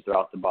inflammation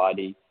throughout the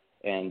body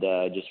and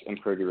just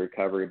improve your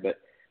recovery. But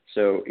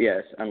so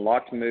yes,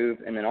 Unlocked Move,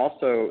 and then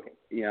also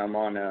I'm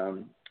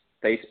on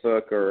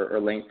Facebook or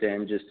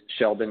LinkedIn, just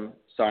Sheldon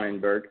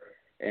Sonnenberg,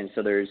 and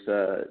so there's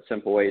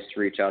simple ways to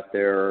reach out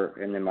there,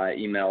 and then my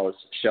email is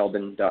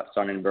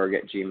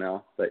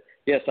sheldon.sonnenberg@gmail. But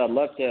yes, I'd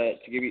love to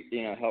give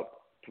you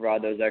help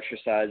provide those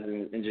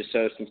exercises and just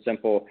show some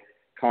simple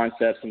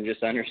concepts and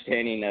just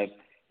understanding of,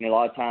 a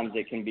lot of times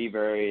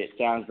it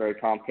sounds very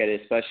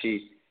complicated,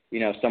 especially,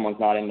 if someone's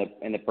not in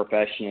the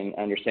profession and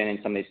understanding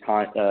some of these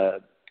kind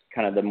of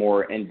the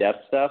more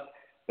in-depth stuff.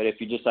 But if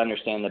you just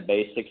understand the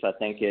basics, I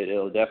think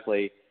it'll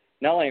definitely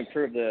not only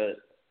improve the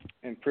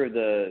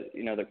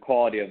the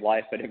quality of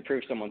life, but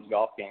improve someone's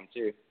golf game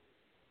too.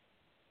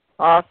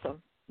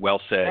 Awesome. Well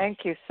said.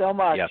 Thank you so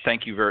much. Yeah,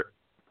 thank you,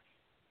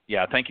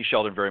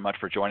 Sheldon, very much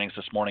for joining us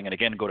this morning. And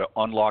again, go to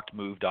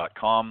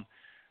unlockedmove.com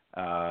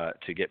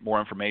to get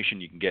more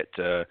information. You can get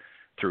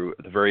through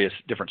the various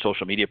different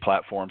social media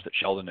platforms that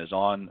Sheldon is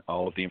on.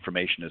 All of the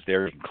information is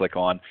there. You can click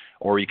on,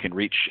 or you can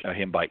reach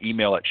him by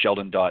email at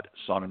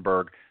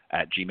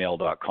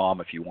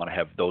sheldon.sonnenberg@gmail.com if you want to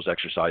have those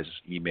exercises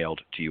emailed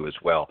to you as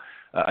well.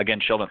 Again,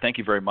 Sheldon, thank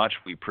you very much.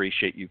 We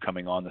appreciate you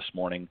coming on this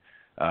morning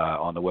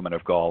on the Women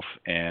of Golf,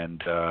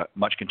 and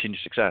much continued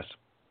success.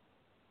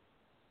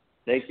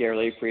 Thank you. I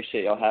really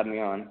appreciate y'all having me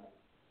on.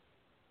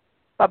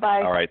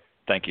 Bye-bye. All right.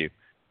 Thank you.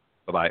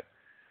 Bye-bye.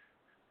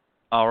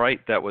 All right.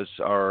 That was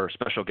our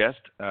special guest,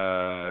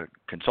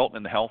 consultant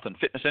in the health and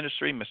fitness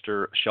industry,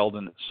 Mr.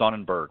 Sheldon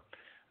Sonnenberg.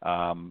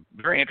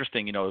 Very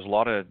interesting. There's a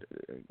lot of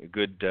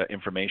good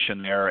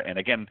information there. And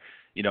again,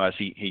 as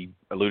he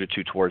alluded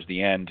to towards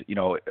the end,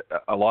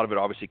 a lot of it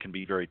obviously can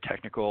be very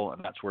technical,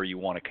 and that's where you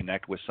want to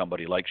connect with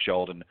somebody like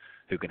Sheldon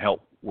who can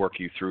help work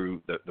you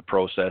through the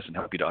process and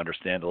help you to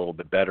understand a little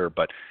bit better.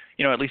 But,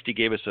 at least he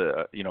gave us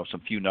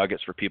some few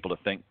nuggets for people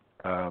to think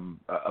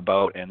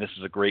about. And this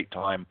is a great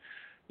time,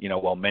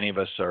 while many of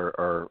us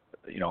are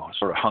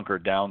sort of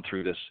hunkered down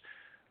through this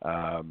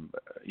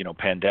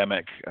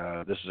pandemic,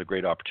 this is a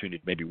great opportunity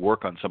to maybe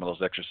work on some of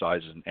those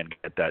exercises and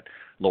get that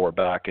lower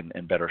back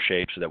in better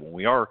shape, so that when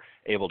we are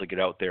able to get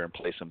out there and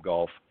play some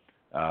golf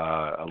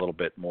a little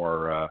bit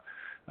more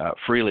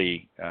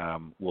freely,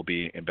 we'll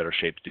be in better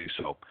shape to do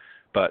so.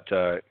 But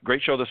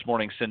great show this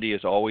morning, Cindy,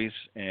 as always.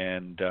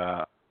 And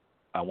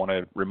I want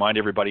to remind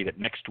everybody that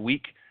next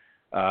week,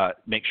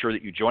 make sure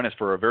that you join us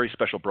for a very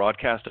special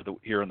broadcast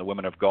here on the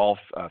Women of Golf,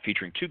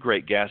 featuring two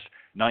great guests,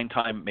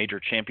 9-time major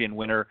champion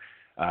winner,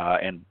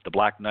 and the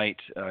Black Knight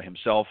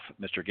himself,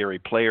 Mr. Gary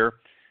Player.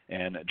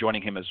 And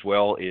joining him as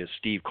well is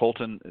Steve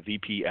Colton,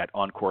 VP at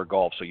Encore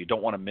Golf. So you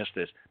don't want to miss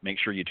this. Make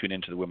sure you tune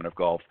into the Women of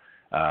Golf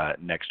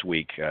next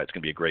week. It's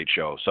going to be a great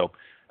show. So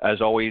as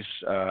always,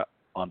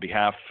 on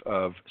behalf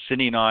of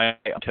Cindy and I'm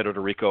Ted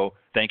Odorico,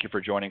 thank you for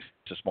joining us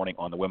this morning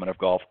on the Women of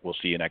Golf. We'll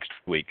see you next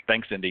week.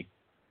 Thanks, Cindy.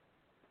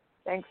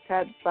 Thanks,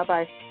 Ted.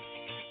 Bye-bye.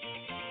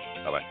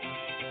 Bye-bye.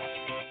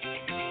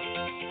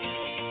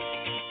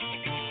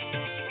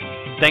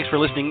 Thanks for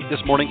listening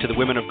this morning to the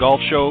Women of Golf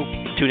Show.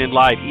 Tune in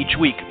live each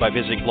week by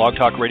visiting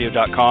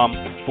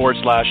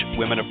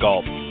blogtalkradio.com/Women of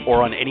Golf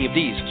or on any of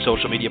these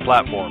social media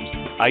platforms: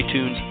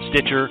 iTunes,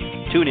 Stitcher,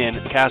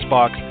 TuneIn,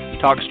 Castbox,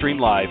 TalkStream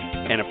Live,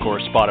 and of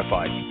course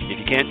Spotify. If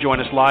you can't join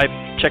us live,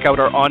 check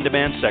out our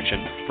on-demand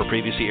section for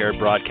previously aired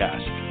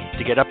broadcasts.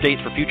 To get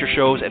updates for future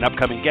shows and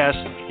upcoming guests,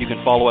 you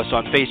can follow us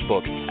on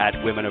Facebook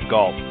at Women of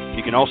Golf.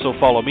 You can also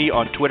follow me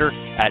on Twitter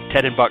at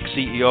Ted and Buck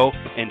CEO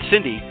and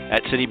Cindy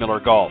at Cindy Miller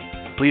Golf.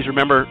 Please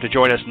remember to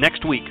join us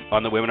next week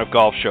on the Women of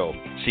Golf Show.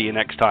 See you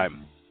next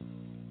time.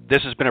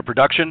 This has been a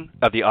production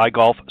of the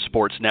iGolf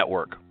Sports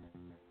Network.